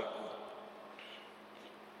 Now,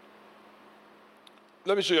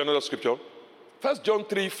 let me show you another scripture. 1 John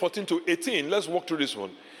 3, 14 to 18. Let's walk through this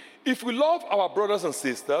one. If we love our brothers and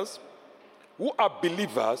sisters who are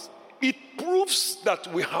believers, it proves that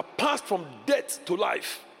we have passed from death to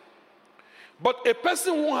life. But a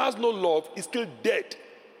person who has no love is still dead.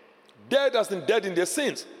 Dead as in dead in their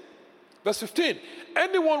sins. Verse 15.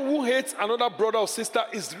 Anyone who hates another brother or sister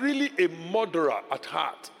is really a murderer at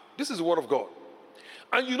heart. This is the word of God.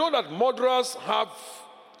 And you know that murderers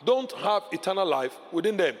don't have eternal life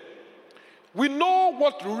within them. We know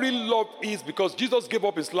what real love is because Jesus gave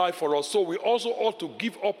up his life for us, so we also ought to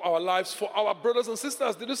give up our lives for our brothers and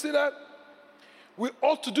sisters. Did you see that? We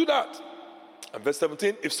ought to do that. And verse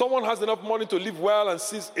 17, if someone has enough money to live well and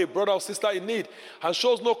sees a brother or sister in need and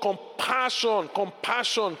shows no compassion,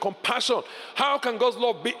 how can God's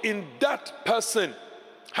love be in that person?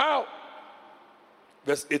 How?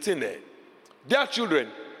 Verse 18 there. Dear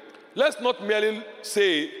children, let's not merely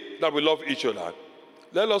say that we love each other.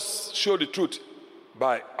 Let us show the truth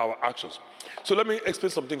by our actions. So let me explain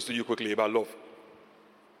some things to you quickly about love.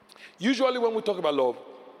 Usually when we talk about love,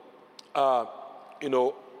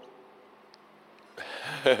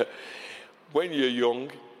 when you're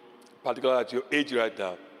young, particularly at your age right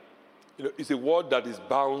now, it's a word that is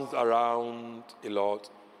bounced around a lot.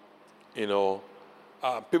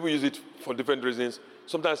 People use it for different reasons.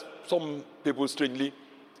 Sometimes some people, strangely,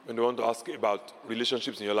 when they want to ask about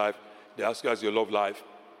relationships in your life, they ask you as your love life.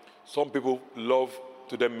 Some people, love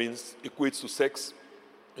to them equates to sex.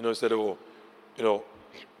 Instead of,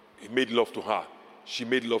 he made love to her. She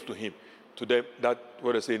made love to him. To them, that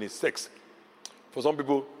what they're saying is sex. For some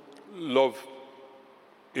people, love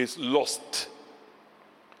is lust.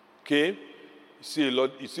 Okay? You see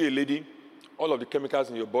a lady, all of the chemicals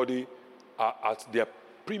in your body are at their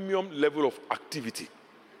premium level of activity.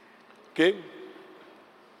 Okay?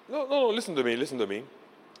 No, listen to me.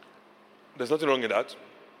 There's nothing wrong in that.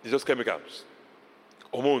 It's just chemicals,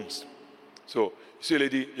 hormones. So you see a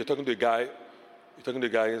lady, you're talking to a guy,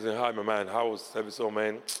 and saying, "Hi, my man, how was service? Oh,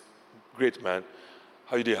 man, great, man.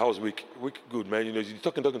 How you doing? How's week? Week good, man." You're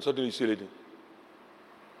talking, suddenly you see a lady.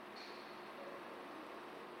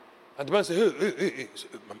 And the man says, hey,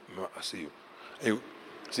 I see you. Hey,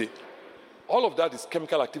 see, all of that is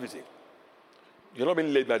chemical activity. You're not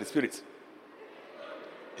being led by the Spirit.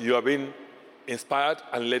 You are being inspired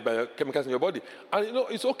and led by chemicals in your body. And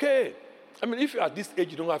it's okay. If at this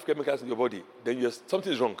age you don't have chemicals in your body, then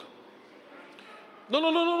something is wrong.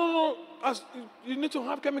 No. You need to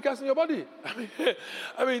have chemicals in your body.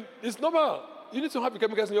 It's normal. You need to have the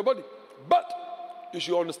chemicals in your body. But you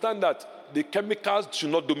should understand that the chemicals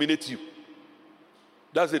should not dominate you.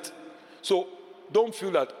 That's it. So don't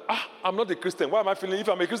feel that, I'm not a Christian. Why am I feeling? If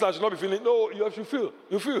I'm a Christian, I should not be feeling. No, you should feel.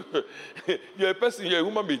 You feel. You're a person, you're a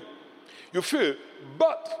human being. You feel,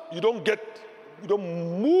 but you don't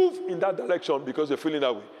move in that direction because you're feeling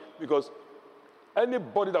that way. Because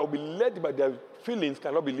anybody that will be led by their feelings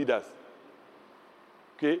cannot be leaders.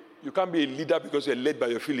 Okay? You can't be a leader because you're led by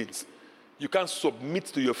your feelings. You can't submit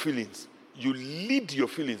to your feelings. You lead your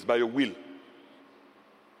feelings by your will.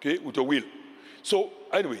 Okay? With your will. So,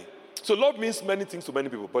 anyway. So, love means many things to many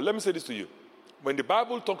people. But let me say this to you. When the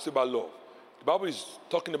Bible talks about love, the Bible is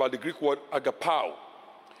talking about the Greek word agapao.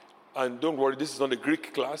 And don't worry, this is not a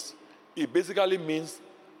Greek class. It basically means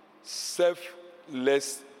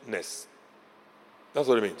selflessness. That's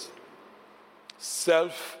what it means.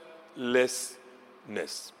 Selflessness.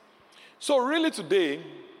 So really today,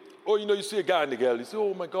 you see a guy and a girl, you say,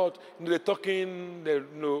 oh my God, they're talking,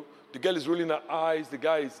 the girl is rolling her eyes, the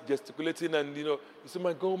guy is gesticulating, and you say,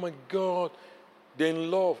 oh my God, they're in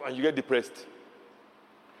love, and you get depressed.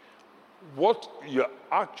 What you're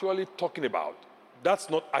actually talking about,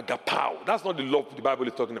 that's not agapao. That's not the love the Bible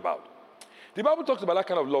is talking about. The Bible talks about that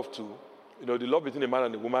kind of love too, the love between a man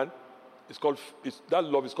and a woman, that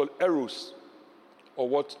love is called eros, or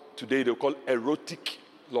what today they call erotic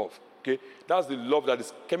love. Okay, that's the love that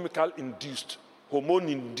is chemical induced, hormone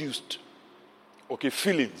induced. Okay,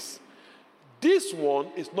 feelings. This one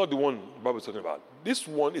is not the one the Bible is talking about. This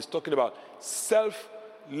one is talking about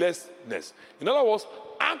selflessness. In other words,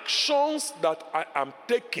 actions that I am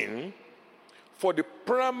taking for the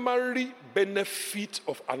primary benefit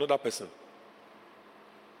of another person.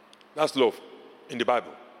 That's love in the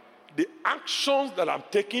Bible. The actions that I'm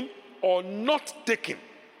taking or not taking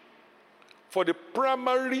for the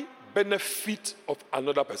primary benefit of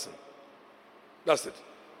another person. That's it.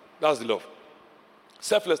 That's the love.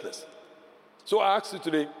 Selflessness. So I asked you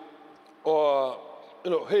today,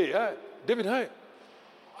 hey, David, hi.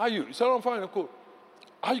 How are you? You said, I'm fine, I'm cool.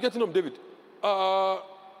 How are you getting on, David?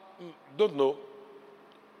 Don't know.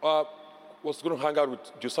 Was going to hang out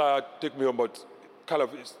with Josiah, take me home, but kind of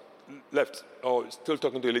left. Or still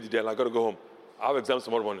talking to a lady there, and I got to go home. I have exams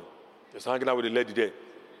tomorrow morning. Just hanging out with a lady there.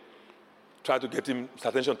 Tried to get him his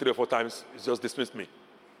attention 3 or 4 times. He just dismissed me.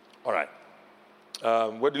 All right.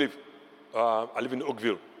 Where do you live? I live in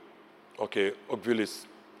Oakville. Okay, Oakville is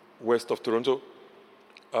west of Toronto.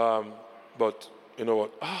 But you know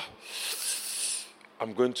what?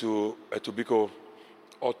 I'm going to Etobicoke,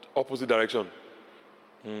 opposite direction.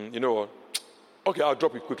 You know what? Okay, I'll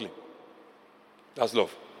drop it quickly. That's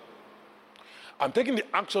love. I'm taking the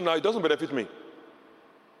action now. It doesn't benefit me.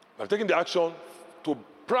 I'm taking the action to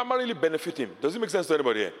primarily benefit him. Does it make sense to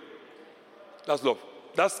anybody here? That's love.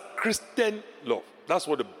 That's Christian love. That's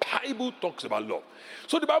what the Bible talks about love.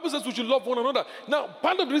 So the Bible says we should love one another. Now,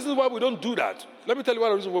 part of the reason why we don't do that, let me tell you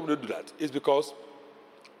one of the reasons why we don't do that, is because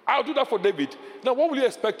I'll do that for David. Now, what will you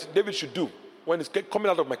expect David should do when he's coming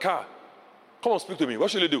out of my car? Come on, speak to me.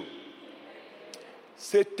 What should he do?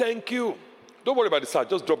 Say thank you. Don't worry about the sound.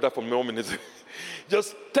 Just drop that for 1 minute.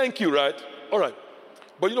 Just thank you, right? All right.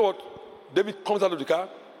 But you know what? David comes out of the car,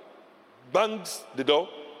 bangs the door,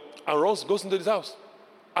 and goes into his house.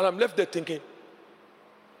 And I'm left there thinking,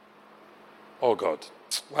 oh God,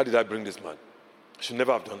 why did I bring this man? I should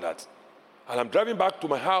never have done that. And I'm driving back to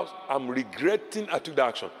my house. I'm regretting I took the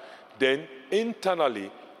action. Then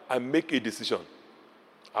internally, I make a decision.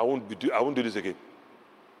 I won't do this again.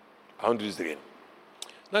 I won't do this again.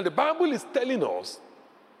 Now the Bible is telling us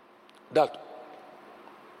that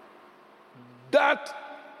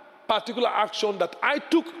particular action that I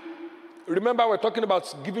took, remember we're talking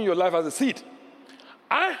about giving your life as a seed.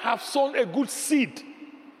 I have sown a good seed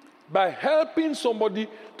by helping somebody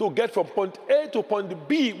to get from point A to point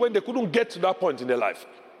B when they couldn't get to that point in their life.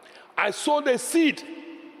 I sowed a seed.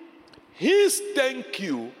 His thank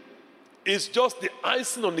you is just the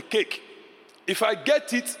icing on the cake. If I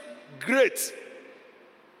get it, great.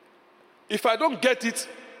 If I don't get it,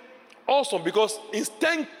 awesome, because his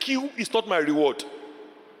thank you is not my reward.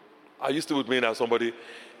 I used to with me now, somebody.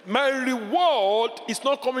 My reward is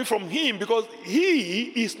not coming from him because he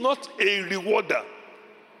is not a rewarder.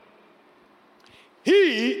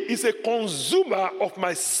 He is a consumer of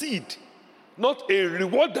my seed, not a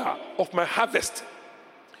rewarder of my harvest.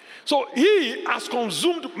 So he has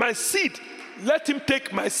consumed my seed. Let him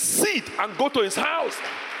take my seed and go to his house.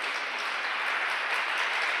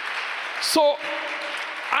 So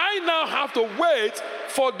I now have to wait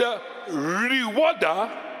for the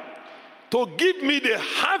rewarder to give me the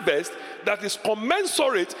harvest that is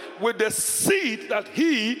commensurate with the seed that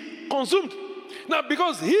he consumed. Now,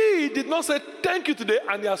 because he did not say thank you today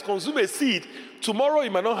and he has consumed a seed, tomorrow he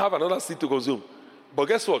might not have another seed to consume. But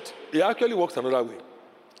guess what? It actually works another way.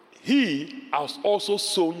 He has also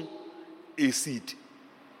sown a seed.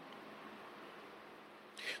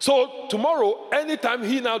 So tomorrow, anytime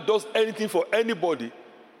he now does anything for anybody,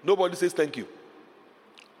 nobody says thank you.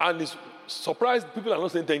 And he's surprised people are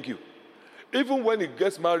not saying thank you. Even when he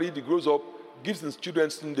gets married, he grows up, gives his children,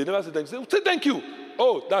 they never say thank you. Say thank you.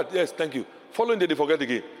 Oh, that, yes, thank you. Following day, they forget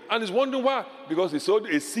again. And he's wondering why. Because he sowed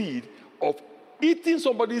a seed of eating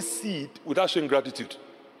somebody's seed without showing gratitude.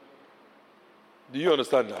 Do you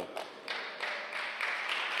understand now?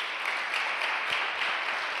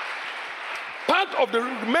 Part of the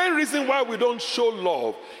main reason why we don't show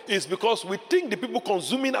love is because we think the people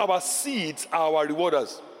consuming our seeds are our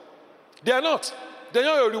rewarders. They are not. They are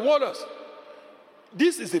not your rewarders.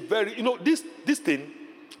 This is a very, this thing,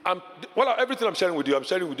 everything I'm sharing with you, I'm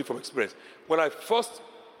sharing with you from experience. When I first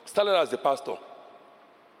started as a pastor,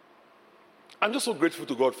 I'm just so grateful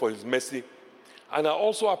to God for his mercy. And I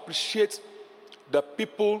also appreciate the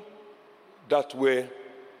people that were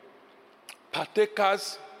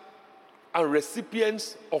partakers and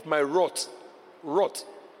recipients of my wrath.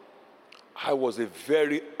 I was a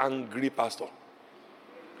very angry pastor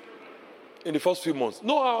in the first few months.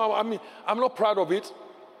 No, I mean, I'm not proud of it.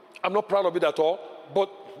 I'm not proud of it at all, but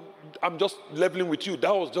I'm just leveling with you.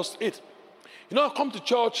 That was just it. You know, I come to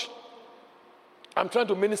church, I'm trying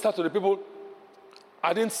to minister to the people.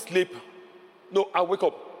 I didn't sleep. No, I wake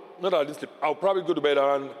up. Not that I didn't sleep. I'll probably go to bed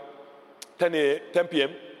around 10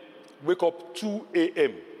 p.m., wake up 2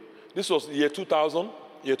 a.m. This was year 2000.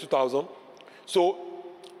 So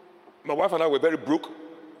my wife and I were very broke,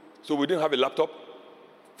 so we didn't have a laptop.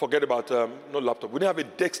 Forget about, no laptop. We didn't have a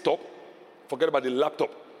desktop. Forget about the laptop.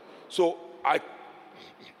 So I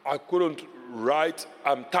couldn't write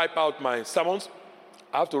and type out my sermons.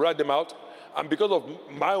 I have to write them out. And because of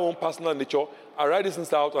my own personal nature, I write these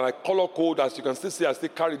things out and I color code. As you can still see, I still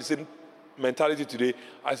carry the same mentality today.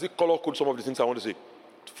 I still color code some of the things I want to say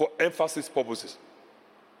for emphasis purposes.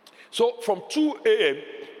 So from 2 a.m.,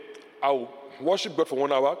 I'll worship God for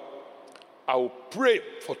 1 hour. I'll pray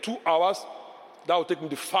for 2 hours. That will take me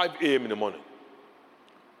to 5 a.m. in the morning.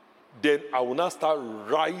 Then I will now start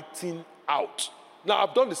writing out. Now,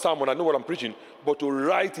 I've done the sermon. I know what I'm preaching. But to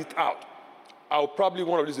write it out, I'll probably,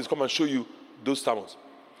 one of these days, come and show you those sermons.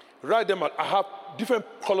 Write them out. I have different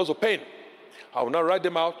colors of pen. I will now write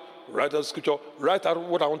them out, write out scripture, write out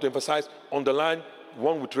what I want to emphasize, underline,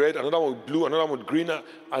 one with red, another one with blue, another one with green,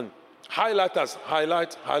 and highlighters,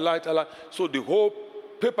 highlight. So the whole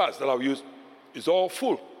papers that I'll use is all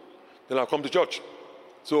full. Then I'll come to church.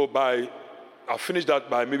 So I'll finish that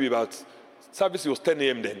by maybe about, service was 10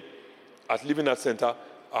 a.m. then. At Living Arts Center,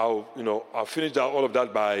 I'll finish all of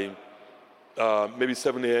that by maybe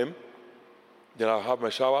 7 a.m. Then I'll have my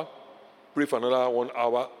shower, pray for another 1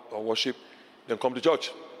 hour of worship, then come to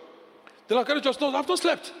church. Then I'll get to church. No, I've not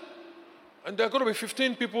slept. And there are going to be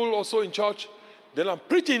 15 people or so in church. Then I'm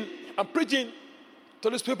preaching to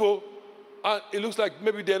these people, and it looks like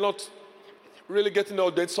maybe they're not really getting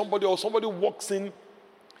out. Then somebody walks in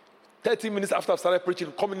 30 minutes after I've started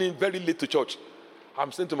preaching, coming in very late to church.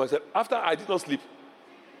 I'm saying to myself, after I did not sleep,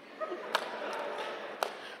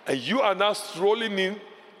 and you are now strolling in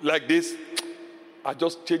like this, I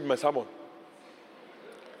just changed my sermon.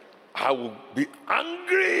 I will be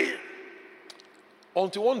angry.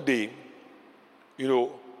 Until one day,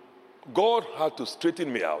 God had to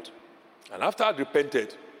straighten me out. And after I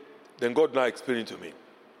repented, then God now explained it to me.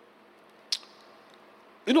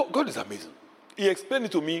 God is amazing. He explained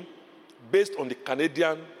it to me based on the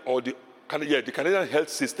Canadian health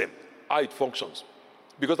system, how it functions.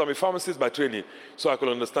 Because I'm a pharmacist by training, so I can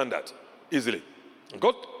understand that easily. And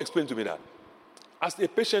God explained to me that. As a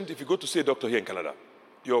patient, if you go to see a doctor here in Canada,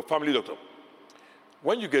 your family doctor,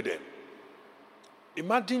 when you get there,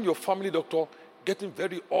 imagine your family doctor getting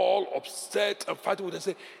very all upset and fighting with them,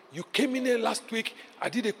 say, you came in here last week, I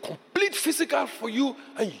did a complete physical for you,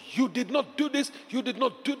 and you did not do this, you did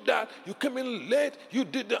not do that, you came in late, you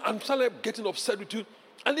did that, and started getting upset with you.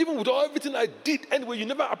 And even with everything I did, anyway, you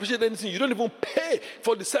never appreciate anything, you don't even pay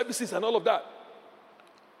for the services and all of that.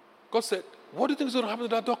 God said, what do you think is going to happen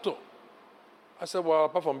to that doctor? I said, well,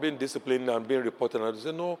 apart from being disciplined and being reported, I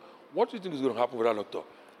said, no, what do you think is going to happen with that doctor?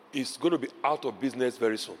 He's going to be out of business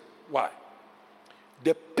very soon. Why?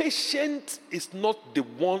 The patient is not the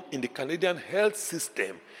one in the Canadian health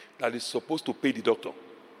system that is supposed to pay the doctor.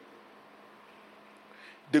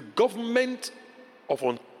 The government of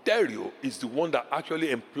Ontario is the one that actually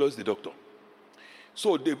employs the doctor.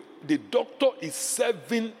 So the doctor is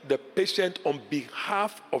serving the patient on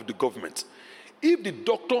behalf of the government. If the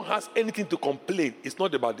doctor has anything to complain, it's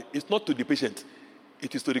not to the patient.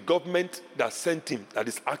 It is to the government that sent him that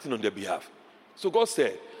is acting on their behalf. So God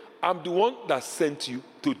said, I'm the one that sent you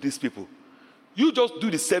to these people. You just do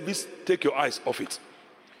the service, take your eyes off it.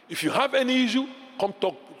 If you have any issue, come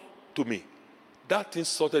talk to me. That thing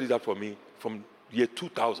sorted it out for me from year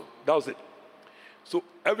 2000. That was it. So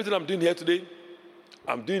everything I'm doing here today,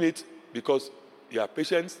 I'm doing it because you are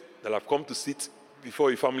patients that have come to sit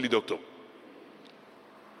before a family doctor.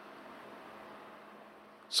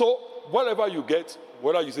 So whatever you get,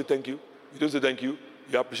 whether you say thank you, you don't say thank you,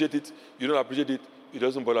 you appreciate it, you don't appreciate it, it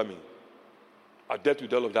doesn't bother me. I dealt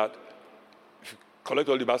with all of that. If you collect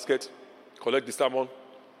all the baskets, collect the sermon,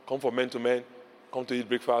 come from men to men, come to eat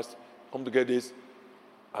breakfast, come to get this,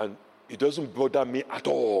 and it doesn't bother me at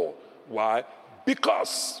all. Why?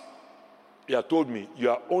 Because he had told me, you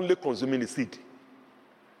are only consuming the seed.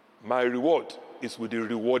 My reward is with the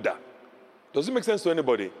rewarder. Does it make sense to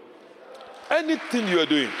anybody? Anything you are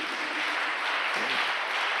doing.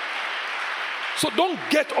 So don't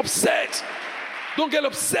get upset. Don't get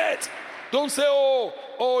upset. Don't say, oh,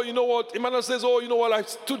 Oh, you know what? Emmanuel says, oh, you know what? I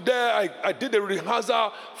stood there. I did a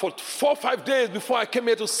rehearsal for 4 or 5 days before I came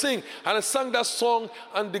here to sing. And I sang that song,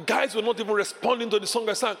 and the guys were not even responding to the song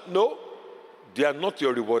I sang. No, they are not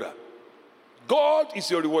your rewarder. God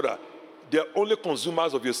is your rewarder. They are only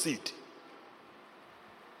consumers of your seed.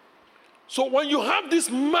 So when you have this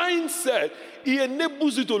mindset, it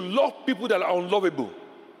enables you to love people that are unlovable.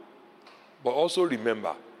 But also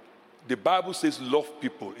remember, the Bible says love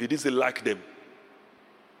people. It doesn't like them.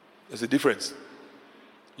 There's a difference.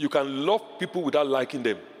 You can love people without liking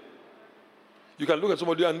them. You can look at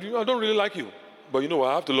somebody and I don't really like you. But you know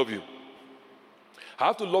what? I have to love you. I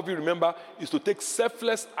have to love you, remember, is to take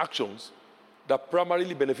selfless actions that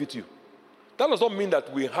primarily benefit you. That does not mean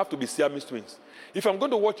that we have to be Siamese twins. If I'm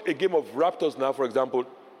going to watch a game of Raptors now, for example,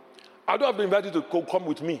 I don't have to invite you to come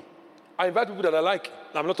with me. I invite people that I like.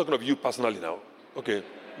 I'm not talking of you personally now. Okay,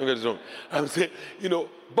 don't get it wrong. I'm saying,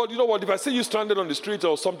 but you know what? If I see you stranded on the street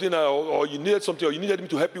or something, or you needed something, or you needed me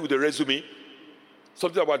to help you with a resume,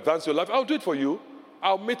 something that will advance your life, I'll do it for you.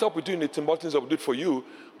 I'll meet up with you in the Tim Hortons. I'll do it for you.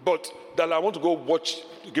 But that I want to go watch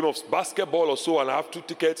a game of basketball or so, and I have 2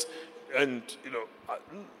 tickets, and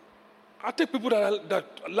I take people that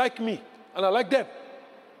like me, and I like them.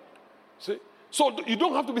 See? So you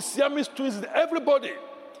don't have to be Siamese twins with everybody.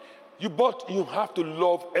 But you have to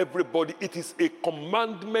love everybody. It is a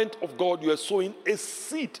commandment of God. You are sowing a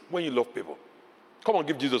seed when you love people. Come on,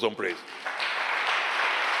 give Jesus some praise.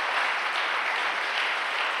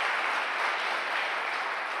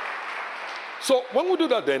 So when we do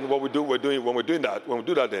that, then what we do, when we do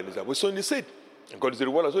that, then is that we're sowing the seed, and God is the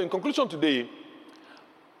rewarder. So in conclusion today,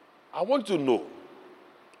 I want you to know,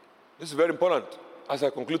 this is very important as I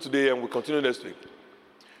conclude today and we continue next week.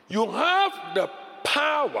 You have the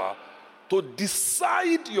power to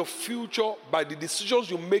decide your future by the decisions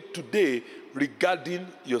you make today regarding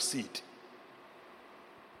your seed.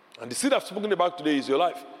 And the seed I've spoken about today is your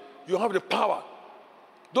life. You have the power.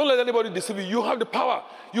 Don't let anybody deceive you. You have the power.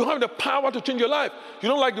 You have the power to change your life. You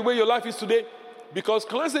don't like the way your life is today? Because,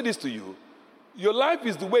 can I say this to you? Your life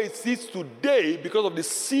is the way it is today because of the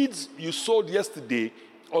seeds you sowed yesterday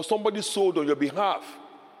or somebody sowed on your behalf.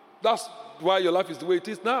 That's why your life is the way it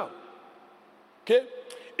is now. Okay?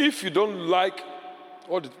 If you don't like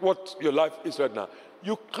what your life is right now,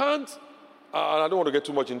 you can't, and I don't want to get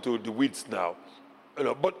too much into the weeds now,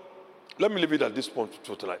 but let me leave it at this point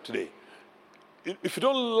for today. If you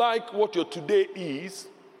don't like what your today is,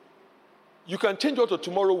 you can change what your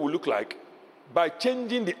tomorrow will look like by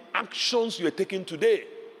changing the actions you are taking today.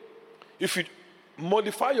 If you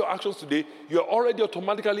modify your actions today, you are already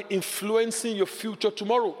automatically influencing your future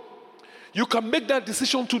tomorrow. You can make that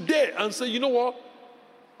decision today and say, you know what?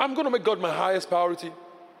 I'm going to make God my highest priority.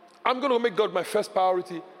 I'm going to make God my first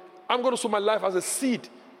priority. I'm going to sow my life as a seed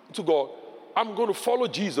to God. I'm going to follow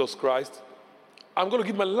Jesus Christ. I'm going to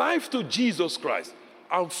give my life to Jesus Christ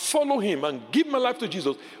and follow him and give my life to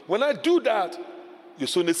Jesus. When I do that, you're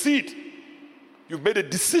sowing a seed. You've made a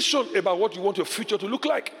decision about what you want your future to look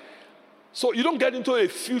like. So you don't get into a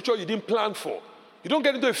future you didn't plan for. You don't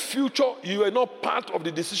get into a future you are not part of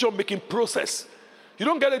the decision-making process. You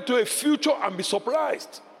don't get into a future and be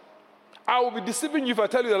surprised. I will be deceiving you if I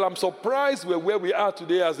tell you that I'm surprised we're where we are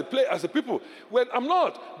today as a people. Well, I'm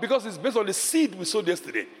not, because it's based on the seed we sowed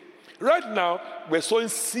yesterday. Right now, we're sowing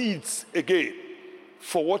seeds again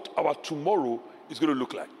for what our tomorrow is going to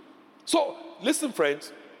look like. So, listen,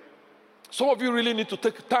 friends, some of you really need to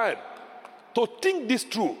take time to think this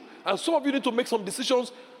through. And some of you need to make some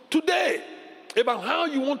decisions today about how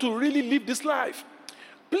you want to really live this life.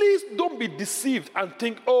 Please don't be deceived and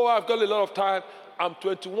think, oh, I've got a lot of time. I'm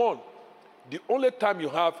 21. The only time you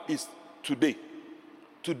have is today.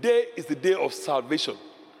 Today is the day of salvation.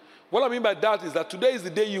 What I mean by that is that today is the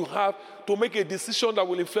day you have to make a decision that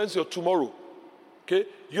will influence your tomorrow. Okay?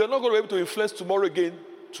 You're not going to be able to influence tomorrow again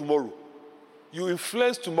tomorrow. You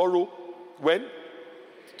influence tomorrow when?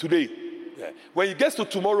 Today. Yeah. When it gets to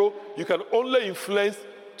tomorrow, you can only influence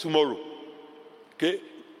tomorrow. Okay?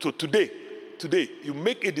 So today, you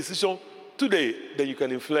make a decision today, then you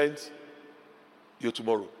can influence your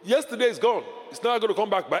tomorrow. Yesterday is gone. It's not going to come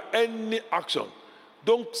back by any action.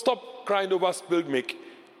 Don't stop crying over spilled milk.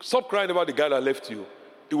 Stop crying about the guy that left you.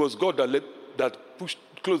 It was God that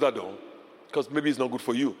closed that door, because maybe it's not good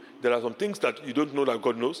for you. There are some things that you don't know that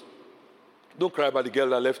God knows. Don't cry about the girl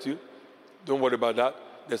that left you. Don't worry about that.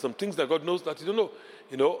 There's some things that God knows that you don't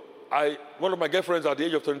know. One of my girlfriends at the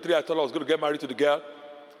age of 23, I thought I was going to get married to the girl.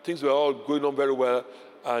 Things were all going on very well,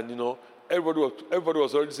 and everybody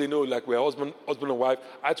was already saying, no, like we're husband and wife.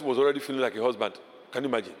 I was already feeling like a husband. Can you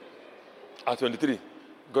imagine? At 23,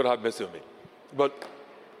 God have mercy on me. But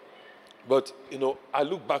But, I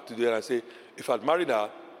look back today and I say, if I'd married her,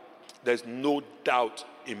 there's no doubt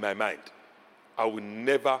in my mind I would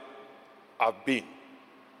never have been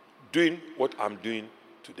doing what I'm doing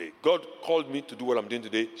today. God called me to do what I'm doing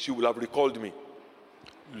today. She will have recalled me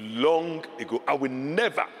long ago. I will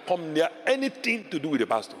never come near anything to do with the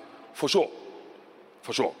pastor. For sure.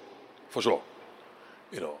 For sure. For sure.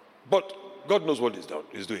 But God knows what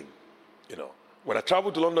he's doing. When I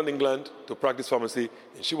traveled to London, England to practice pharmacy,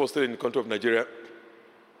 and she was still in the country of Nigeria,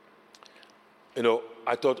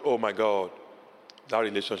 I thought, oh my God, that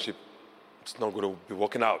relationship is not going to be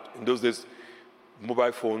working out. In those days,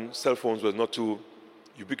 mobile phones, cell phones were not too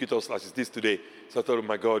ubiquitous as it is today. So I thought, oh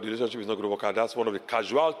my God, the relationship is not going to work out. That's one of the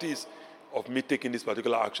casualties of me taking this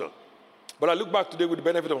particular action. But I look back today with the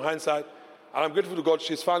benefit of hindsight, and I'm grateful to God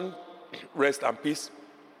she's found rest and peace.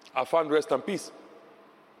 I found rest and peace.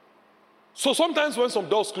 So sometimes when some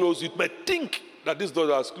doors close, you might think that this door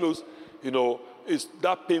that's closed, is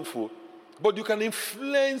that painful. But you can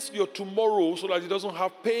influence your tomorrow so that it doesn't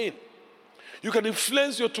have pain. You can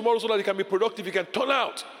influence your tomorrow so that it can be productive. You can turn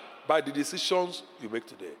out by the decisions you make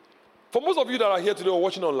today. For most of you that are here today or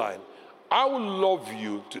watching online, I would love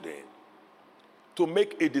you today to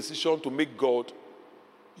make a decision to make God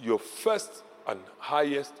your first and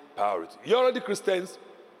highest priority. You're already Christians,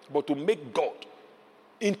 but to make God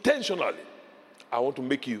intentionally, I want to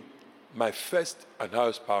make you my first and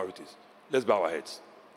highest priorities. Let's bow our heads.